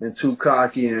and too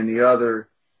cocky, and the other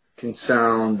can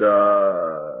sound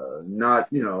not,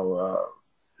 you know,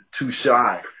 too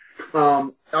shy.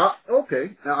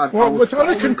 Okay. Well, without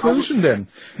a conclusion, then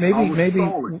maybe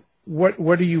what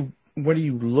are you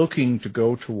looking to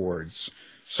go towards?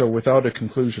 So without a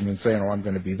conclusion and saying, "Oh, I'm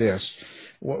going to be this,"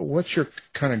 what's your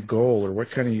kind of goal, or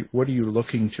what are you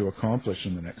looking to accomplish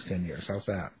in the next 10 years? How's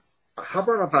that? How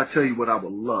about if I tell you what I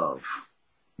would love?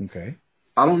 Okay.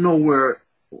 I don't know where,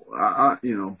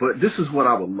 you know, but this is what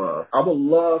I would love. I would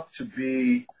love to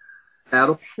be at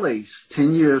a place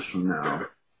 10 years from now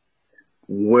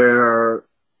where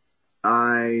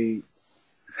I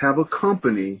have a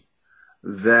company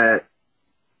that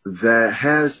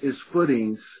has its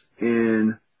footings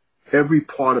in every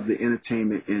part of the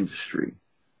entertainment industry.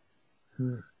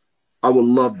 I would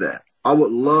love that. I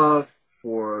would love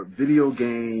for video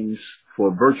games,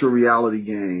 for virtual reality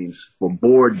games, for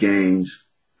board games,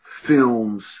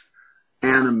 films,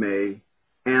 anime,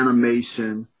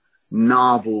 animation,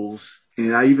 novels,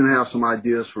 and I even have some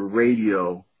ideas for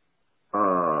radio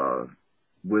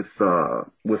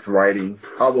with writing.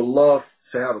 I would love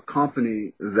to have a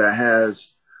company that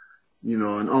has, you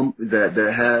know, that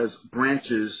has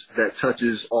branches that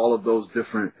touches all of those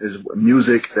different, is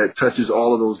music that touches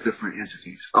all of those different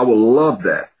entities. I would love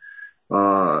that.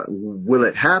 Will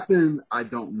it happen? I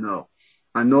don't know.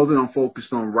 I know that I'm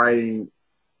focused on writing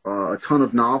a ton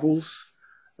of novels,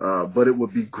 but it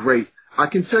would be great. I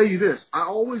can tell you this. I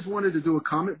always wanted to do a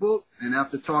comic book, and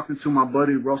after talking to my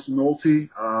buddy Russell Nolte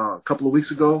a couple of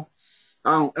weeks ago,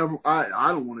 I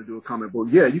don't want to do a comic book.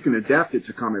 Yeah, you can adapt it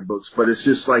to comic books, but it's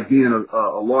just like being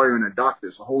a lawyer and a doctor.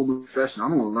 It's a whole new profession. I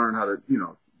don't want to learn how to, you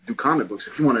know, do comic books.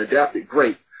 If you want to adapt it,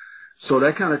 great. So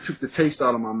that kind of took the taste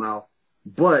out of my mouth.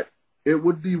 But it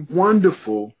would be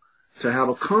wonderful to have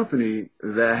a company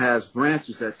that has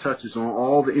branches that touches on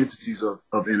all the entities of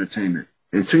entertainment.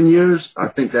 In 10 years, I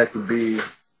think that could be,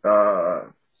 I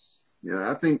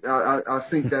think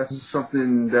that's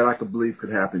something that I could believe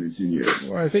could happen in 10 years.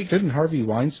 Well, I think, didn't Harvey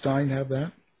Weinstein have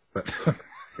that? But,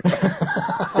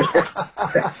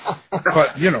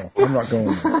 but you know, I'm not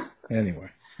going there. Anyway.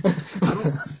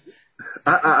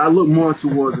 I look more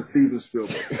towards a Steven Spielberg.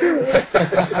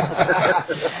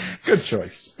 Good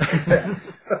choice.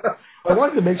 I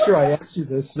wanted to make sure I asked you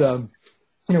this. You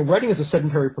know, writing is a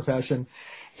sedentary profession.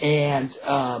 And,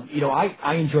 you know,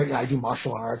 I enjoy it. I do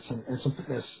martial arts and some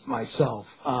fitness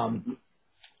myself.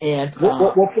 And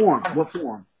what form? What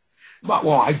form?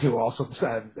 Well, I do also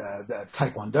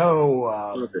Taekwondo,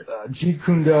 Jeet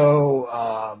Kune Do.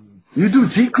 You do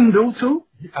Jeet Kune Do too?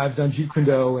 I've done Jeet Kune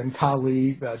Do and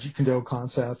Kali, Jeet Kune Do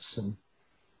concepts, and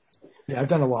yeah, I've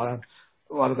done a lot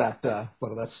of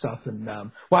that stuff. And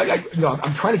I'm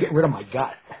trying to get rid of my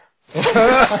gut. So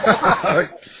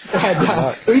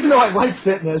even though I like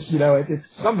fitness, you know, it's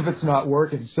some of it's not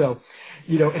working. So,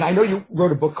 you know, and I know you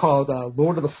wrote a book called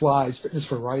Lord of the Flies: Fitness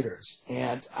for Writers,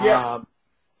 and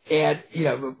you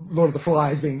know, Lord of the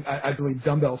Flies being, I believe,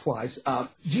 dumbbell flies.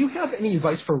 Do you have any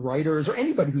advice for writers or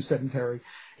anybody who's sedentary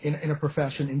in a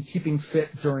profession in keeping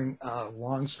fit during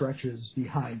long stretches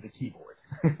behind the keyboard?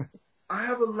 I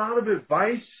have a lot of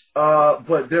advice,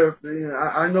 but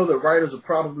I know that writers are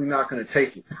probably not going to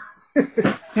take it. You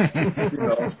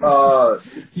know,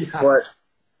 but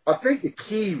I think the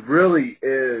key really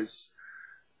is,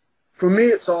 for me,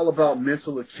 it's all about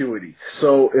mental acuity.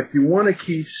 So if you want to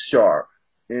keep sharp,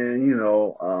 and you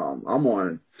know, I'm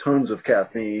on tons of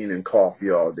caffeine and coffee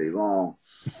all day long,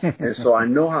 and so I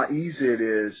know how easy it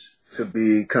is to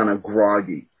be kind of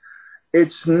groggy.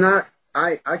 It's not.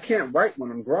 I can't write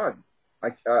when I'm groggy.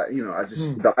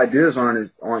 The ideas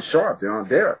aren't sharp. They aren't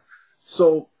there.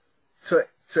 So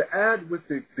to add with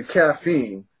the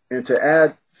caffeine and to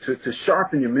add to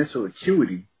sharpen your mental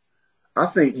acuity, I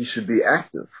think you should be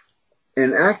active.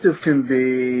 And active can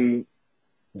be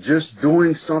just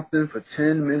doing something for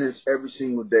 10 minutes every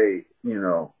single day,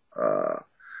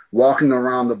 walking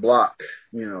around the block,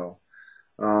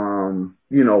 while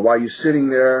you're sitting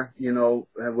there,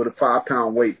 with a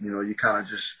 5-pound weight, you kind of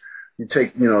just, you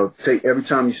take every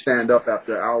time you stand up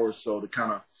after an hour or so to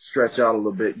kind of stretch out a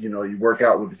little bit, you work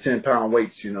out with the 10-pound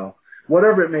weights,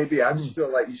 whatever it may be. I just feel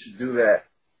like you should do that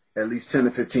at least 10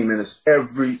 to 15 minutes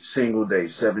every single day,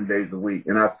 7 days a week.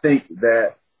 And I think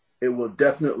that it will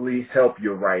definitely help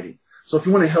your writing. So if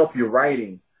you want to help your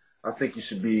writing, I think you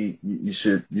should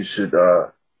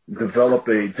develop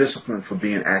a discipline for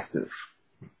being active.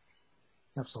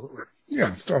 Absolutely.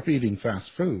 Yeah, stop eating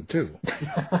fast food too.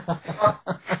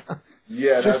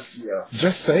 Yeah, just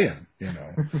saying,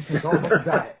 It's all about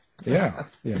that. Yeah,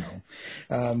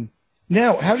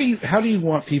 now, how do you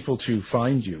want people to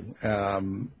find you?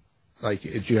 Like,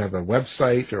 do you have a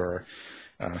website or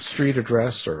a street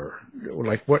address, or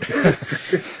like what? How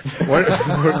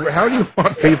do you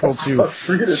want people to?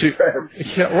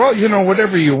 Yeah, well,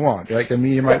 whatever you want. Like, I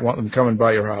mean, you might want them coming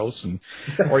by your house, or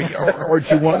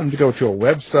do you want them to go to a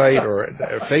website or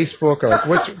a Facebook? Or like,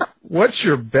 what's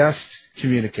your best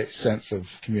sense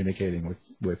of communicating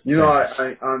with?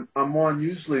 I'm on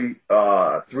usually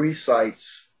 3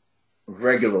 sites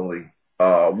regularly.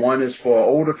 One is for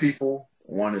older people,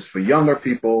 one is for younger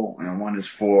people, and one is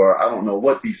for, I don't know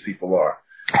what these people are.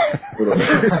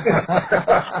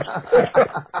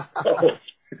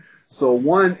 So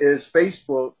one is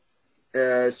Facebook.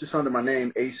 It's just under my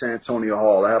name, Ace Antonio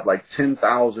Hall. I have like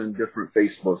 10,000 different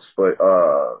Facebooks, but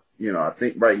I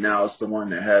think right now it's the one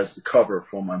that has the cover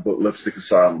for my book, Lipstick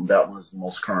Asylum. That one's the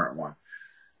most current one.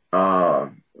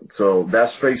 So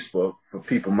that's Facebook for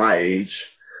people my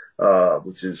age,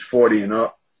 which is 40 and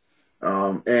up.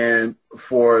 And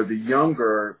for the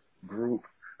younger group,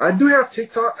 I do have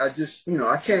TikTok. I just,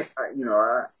 I can't, I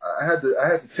had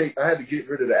to get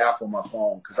rid of the app on my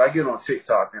phone because I get on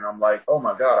TikTok and I'm like, oh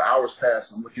my God, hours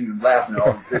pass. I'm looking and laughing at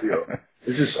all the videos.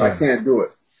 It's just, I can't do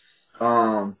it.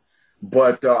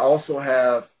 But I also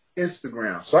have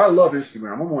Instagram. So I love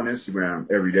Instagram. I'm on Instagram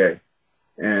every day.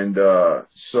 And, you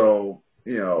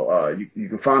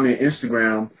can find me on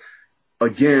Instagram.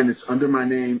 Again, it's under my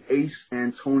name, Ace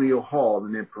Antonio Hall,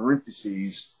 and then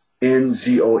parentheses,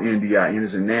 Nzondi. N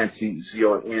as in Nancy,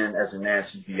 Zon as in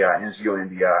Nancy, Di,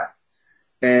 Nzondi.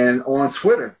 And on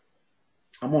Twitter,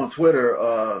 I'm on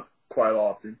Twitter quite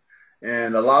often.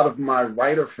 And a lot of my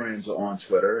writer friends are on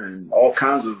Twitter, and all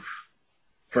kinds of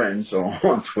friends are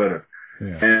on Twitter.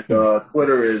 Yeah. And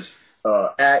Twitter is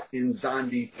at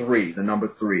Nzondi3, the number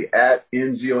 3, at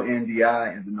Nzondi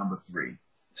and the number 3.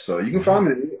 So you can find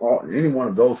me at any one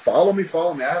of those. Follow me. I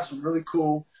have some really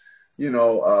cool,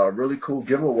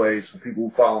 giveaways for people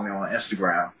who follow me on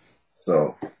Instagram.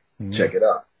 So check it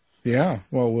out. Yeah.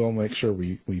 Well, we'll make sure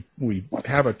we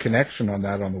have a connection on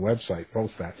that on the website,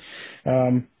 post that.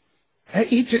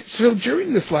 So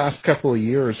during this last couple of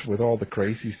years with all the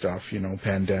crazy stuff,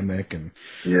 pandemic and,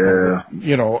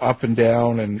 up and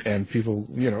down and people,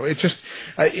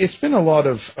 it's been a lot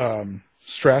of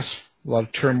stress, a lot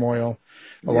of turmoil,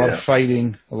 a lot of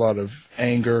fighting, a lot of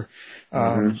anger,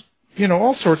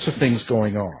 all sorts of things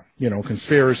going on,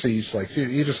 conspiracies, like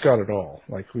you just got it all.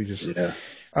 Like we just,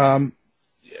 I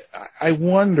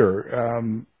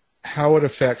wonder how it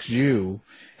affects you,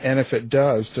 and if it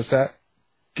does that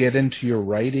get into your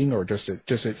writing, or does it,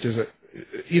 because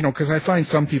I find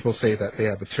some people say that they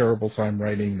have a terrible time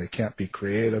writing, they can't be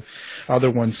creative. Other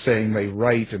ones saying they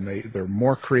write and they're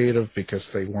more creative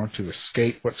because they want to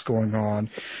escape what's going on.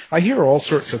 I hear all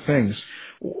sorts of things.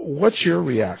 What's your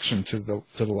reaction to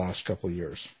the last couple of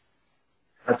years?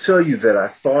 I tell you that I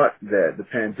thought that the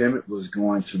pandemic was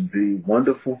going to be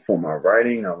wonderful for my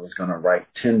writing. I was going to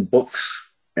write 10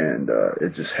 books, and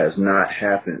it just has not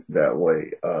happened that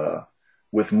way.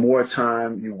 With more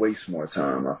time, you waste more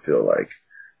time, I feel like.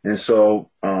 And so,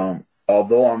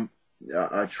 although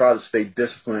I try to stay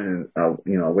disciplined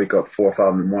and, I wake up 4 or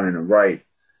 5 in the morning and write,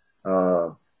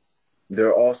 there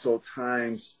are also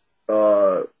times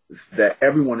that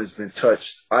everyone has been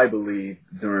touched, I believe,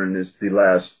 during the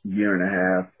last year and a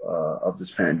half of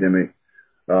this pandemic,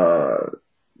 of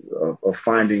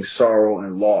finding sorrow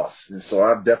and loss. And so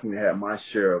I've definitely had my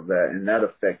share of that, and that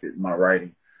affected my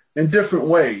writing in different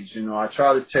ways. I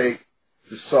try to take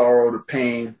the sorrow, the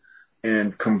pain,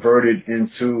 and convert it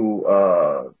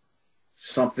into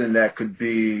something that could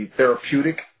be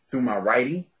therapeutic through my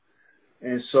writing.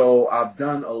 And so I've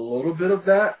done a little bit of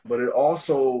that, but it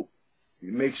also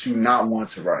makes you not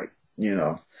want to write,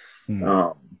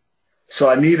 So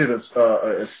I needed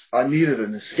I needed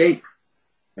an escape,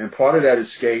 and part of that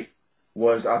escape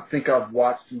was I think I've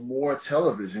watched more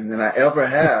television than I ever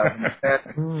have in the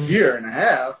past year and a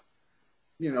half.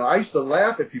 You know, I used to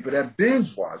laugh at people that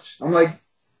binge watch. I'm like,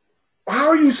 how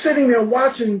are you sitting there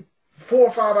watching 4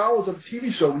 or 5 hours of a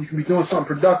TV show when you can be doing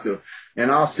something productive? And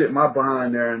I'll sit my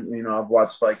behind there and, you know, I've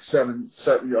watched like seven,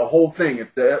 a whole thing.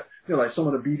 If the, you know, like some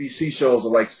of the BBC shows are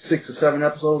like 6 or 7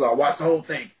 episodes, I'll watch the whole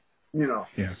thing, you know.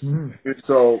 Yeah. And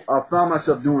so I found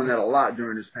myself doing that a lot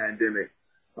during this pandemic.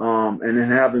 And then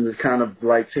having to kind of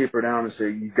like taper down and say,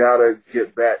 you got to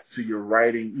get back to your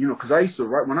writing, you know, because I used to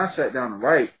write, when I sat down to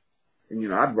write, and, you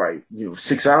know, I'd write, you know,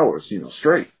 6 hours, you know,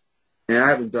 straight. And I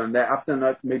haven't done that. I've done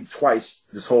that maybe twice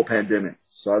this whole pandemic.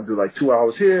 So I do like 2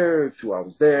 hours here, 2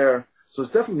 hours there. So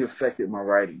it's definitely affected my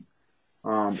writing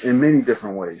in many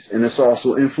different ways. And it's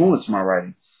also influenced my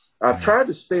writing. I've tried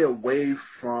to stay away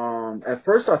from, at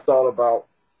first I thought about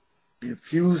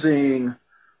infusing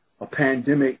a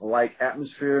pandemic-like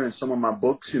atmosphere in some of my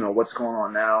books, you know, what's going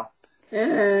on now.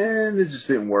 And it just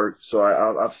didn't work. So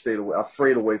I've stayed away. I've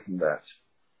frayed away from that.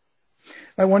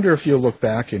 I wonder if you'll look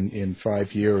back in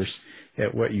 5 years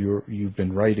at what you've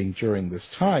been writing during this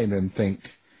time and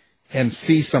think and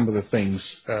see some of the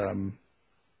things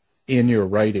in your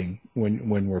writing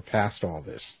when we're past all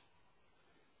this.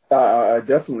 I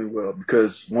definitely will,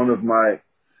 because one of my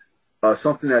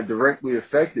something that directly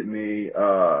affected me,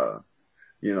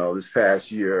 you know, this past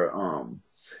year.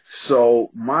 So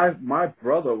my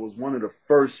brother was one of the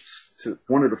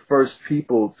first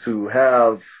people to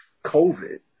have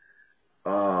COVID.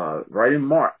 Right in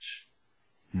March.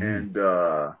 And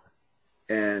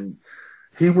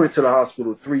he went to the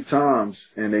hospital 3 times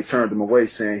and they turned him away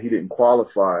saying he didn't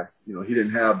qualify. You know, he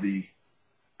didn't have the,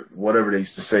 whatever they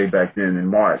used to say back then in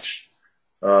March,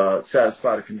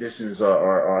 satisfy the conditions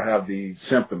or have the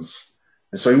symptoms.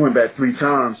 And so he went back 3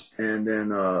 times and then,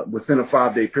 within a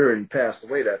 5-day period, he passed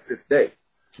away that 5th day.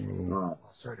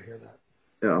 Sorry to hear that.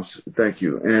 You know, thank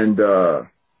you. And,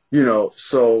 you know,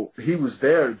 so he was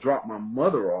there to drop my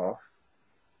mother off,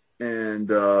 and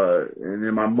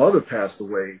then my mother passed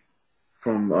away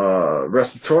from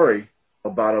respiratory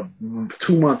about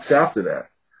 2 months after that.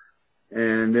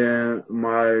 And then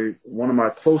one of my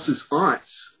closest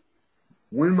aunts,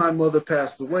 when my mother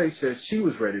passed away, said she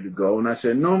was ready to go, and I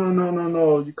said,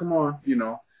 no, you come on, you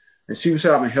know. And she was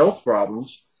having health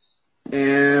problems.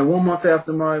 And 1 month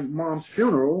after my mom's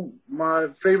funeral, my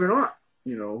favorite aunt,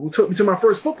 you know, who took me to my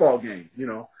first football game, you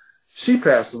know, she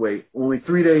passed away only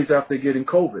 3 days after getting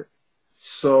COVID.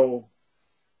 So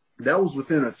that was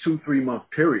within a 2-3 month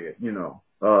period, you know,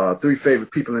 3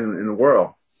 favorite people in the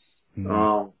world.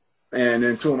 And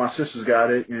then 2 of my sisters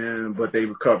got it, but they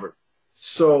recovered.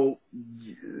 So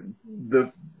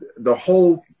the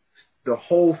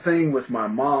whole thing with my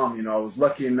mom, you know, I was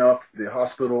lucky enough, the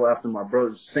hospital after my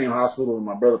brother, same hospital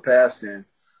my brother passed in,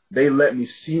 they let me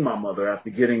see my mother after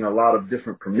getting a lot of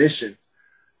different permission.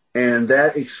 And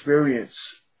that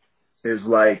experience is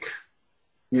like,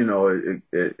 you know,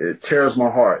 it tears my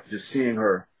heart just seeing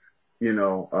her, you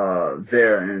know,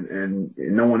 there and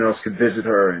no one else could visit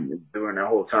her and during that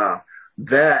whole time.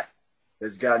 That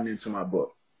has gotten into my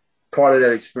book. Part of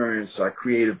that experience, I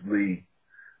creatively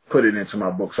put it into my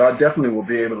book. So I definitely will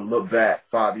be able to look back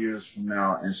 5 years from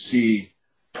now and see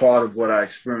part of what I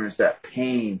experienced, that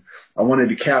pain. I wanted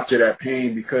to capture that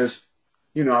pain because,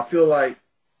 you know, I feel like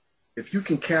if you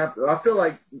can I feel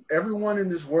like everyone in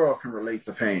this world can relate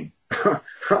to pain. I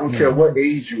don't care what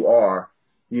age you are,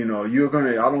 you know,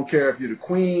 I don't care if you're the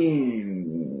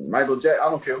Queen, Michael Jackson, I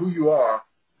don't care who you are,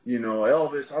 you know,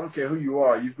 Elvis, I don't care who you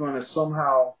are, you're going to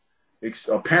somehow,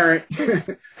 a parent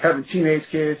having teenage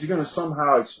kids, you're going to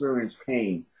somehow experience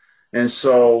pain. And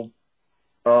so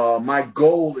my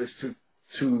goal is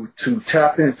to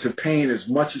tap into pain as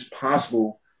much as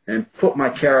possible and put my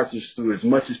characters through as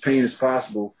much as pain as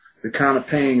possible, the kind of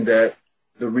pain that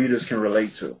the readers can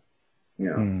relate to.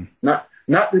 You know,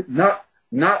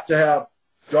 not to have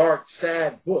dark,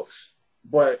 sad books,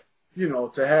 but, you know,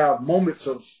 to have moments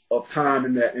of time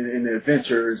in the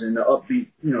adventures and the upbeat,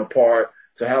 you know, part,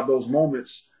 to have those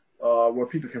moments where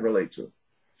people can relate to.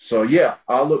 So yeah,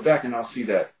 I'll look back and I'll see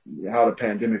that, how the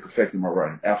pandemic affected my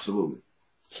writing. Absolutely.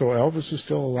 So Elvis is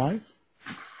still alive?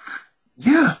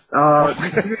 Yeah.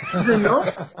 You didn't know?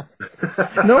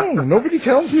 No, nobody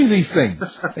tells me these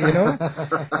things. You know,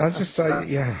 I gotta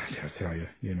tell you.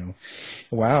 You know,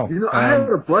 wow. You know, I had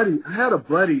a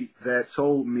buddy that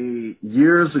told me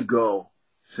years ago.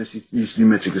 Since you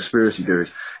mentioned conspiracy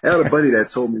theories, I had a buddy that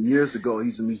told me years ago.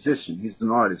 He's a musician. He's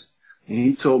an artist, and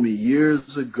he told me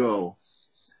years ago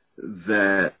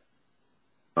that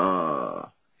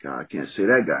God, I can't say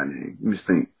that guy's name. Let me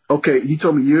think. Okay, he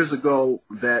told me years ago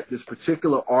that this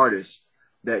particular artist,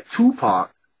 that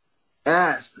Tupac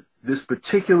asked this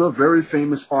particular very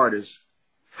famous artist,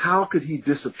 how could he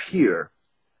disappear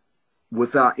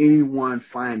without anyone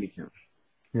finding him?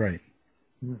 Right.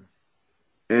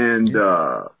 And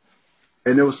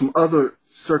there was some other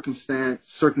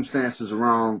circumstances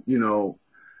around, you know,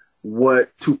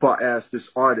 what Tupac asked this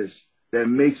artist that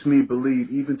makes me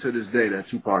believe even to this day that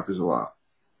Tupac is alive.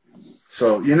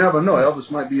 So you never know.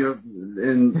 Elvis might be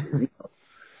in.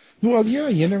 Well, yeah,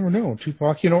 you never know.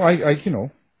 Tupac, you know,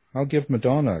 I'll give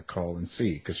Madonna a call and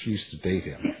see, because she used to date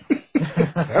him.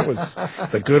 That was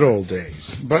the good old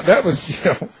days. But that was, you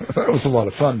know, that was a lot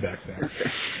of fun back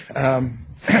then.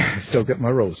 Still get my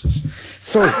roses.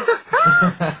 So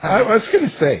I was going to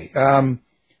say,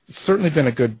 it's certainly been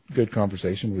a good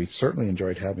conversation. We've certainly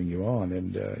enjoyed having you on,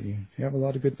 and you have a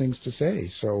lot of good things to say.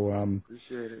 So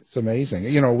Appreciate it. it's amazing.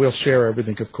 You know, we'll share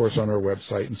everything, of course, on our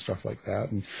website and stuff like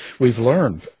that. And we've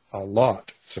learned a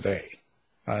lot today.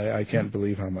 I can't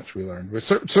believe how much we learned. But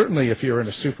certainly, if you're in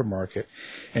a supermarket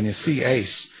and you see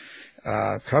Ace,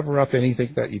 cover up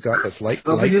anything that you got that's light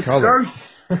color.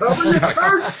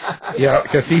 Yeah,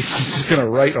 because he's just going to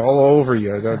write all over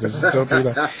you. Don't do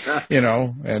that, you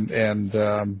know.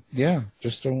 And yeah,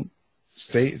 just don't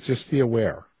stay. Just be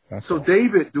aware. That's So, all.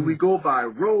 David, do we go by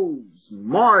Rose,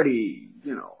 Marty?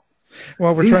 You know.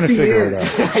 Well, we're trying to figure it out.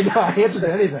 I know, I answer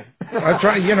to anything. I'm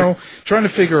trying to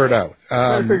figure it out.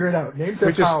 Trying to figure it out. Names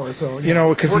have power, so you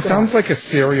know, because he sounds like a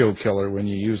serial killer when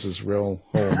you use his real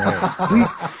whole name.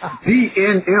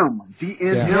 DNM.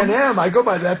 DNM. I go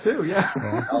by that too. Yeah.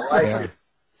 I like it.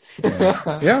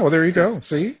 Yeah. Well, there you go.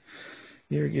 See,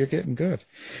 you're getting good.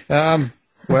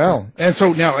 Well, and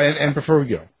so now, and before we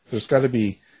go, there's got to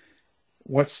be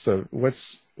what's your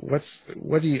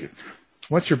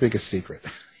biggest secret?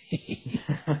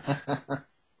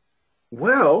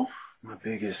 Well, my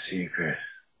biggest secret.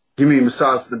 You mean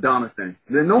besides the Madonna thing?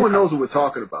 Then no one knows what we're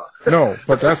talking about. No,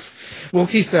 but we'll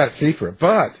keep that secret.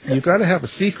 But you've got to have a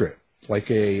secret, like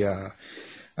a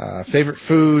favorite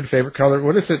food, favorite color.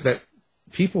 What is it that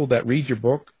people that read your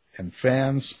book and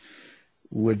fans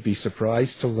would be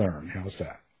surprised to learn? How's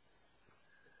that?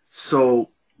 So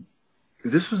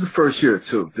this was the first year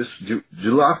too.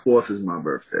 July 4th is my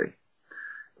birthday.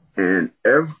 And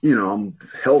I'm a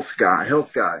health guy.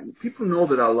 People know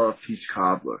that I love peach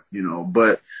cobbler, you know,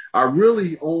 but I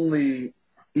really only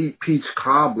eat peach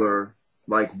cobbler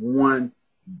like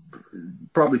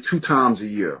probably 2 times a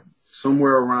year,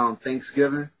 somewhere around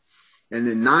Thanksgiving. And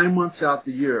then 9 months out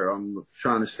the year, I'm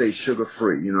trying to stay sugar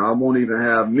free. You know, I won't even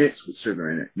have mix with sugar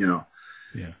in it, you know.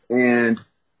 Yeah. And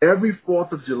every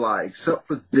 4th of July, except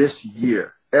for this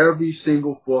year, every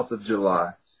single 4th of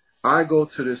July, I go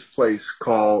to this place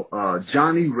called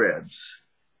Johnny Rebs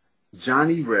in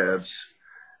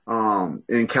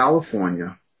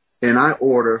California, and I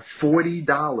order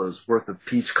 $40 worth of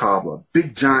peach cobbler,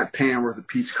 big giant pan worth of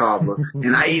peach cobbler,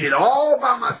 and I eat it all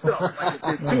by myself like it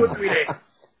did 2 or 3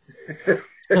 days.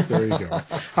 There you go.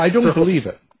 I don't believe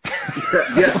it.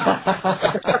 Yes.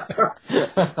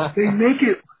 They make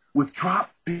it with drop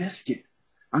biscuit.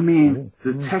 I mean,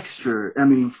 the texture,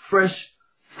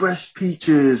 fresh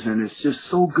peaches, and it's just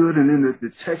so good. And then the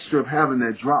texture of having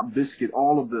that drop biscuit,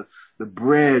 all of the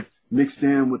bread mixed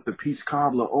in with the peach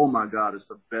cobbler. Oh my God, it's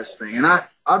the best thing. And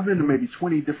I've been to maybe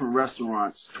 20 different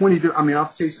restaurants, I've been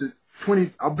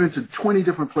to 20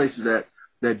 different places that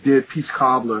did peach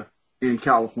cobbler in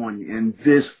California. And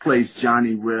this place,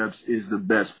 Johnny Rebs, is the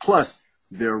best. Plus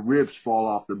their ribs fall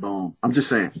off the bone. I'm just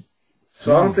saying.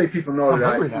 So I don't think people know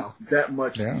that I eat that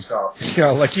much peach cobbler.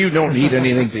 Yeah, like you don't need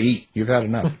anything to eat. You've had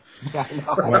enough. Yeah, I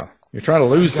know. Well, you're trying to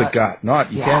lose the gut.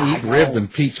 You can't eat rib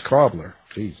and peach cobbler.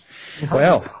 Jeez.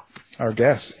 Well, our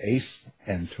guest, Ace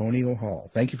Antonio Hall.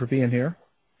 Thank you for being here.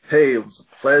 Hey, it was a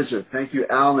pleasure. Thank you,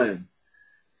 Alan.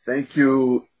 Thank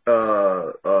you,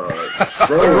 Rosie.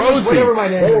 Whatever my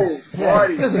name is.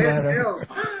 Marty, Doesn't matter.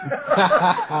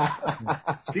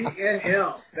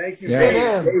 DNM. Thank you,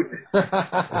 Yeah. David.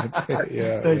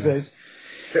 Yeah. Thanks, Ace.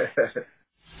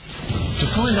 To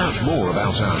find out more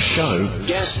about our show,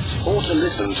 guests, or to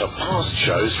listen to past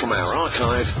shows from our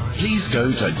archive, please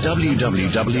go to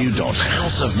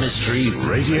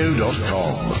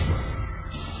www.houseofmysteryradio.com.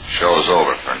 Show's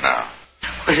over for now.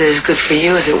 Was it as good for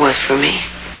you as it was for me?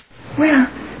 Well,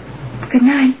 good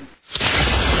night.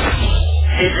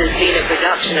 This has been a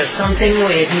production of Something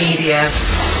Weird Media.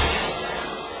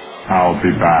 I'll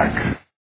be back.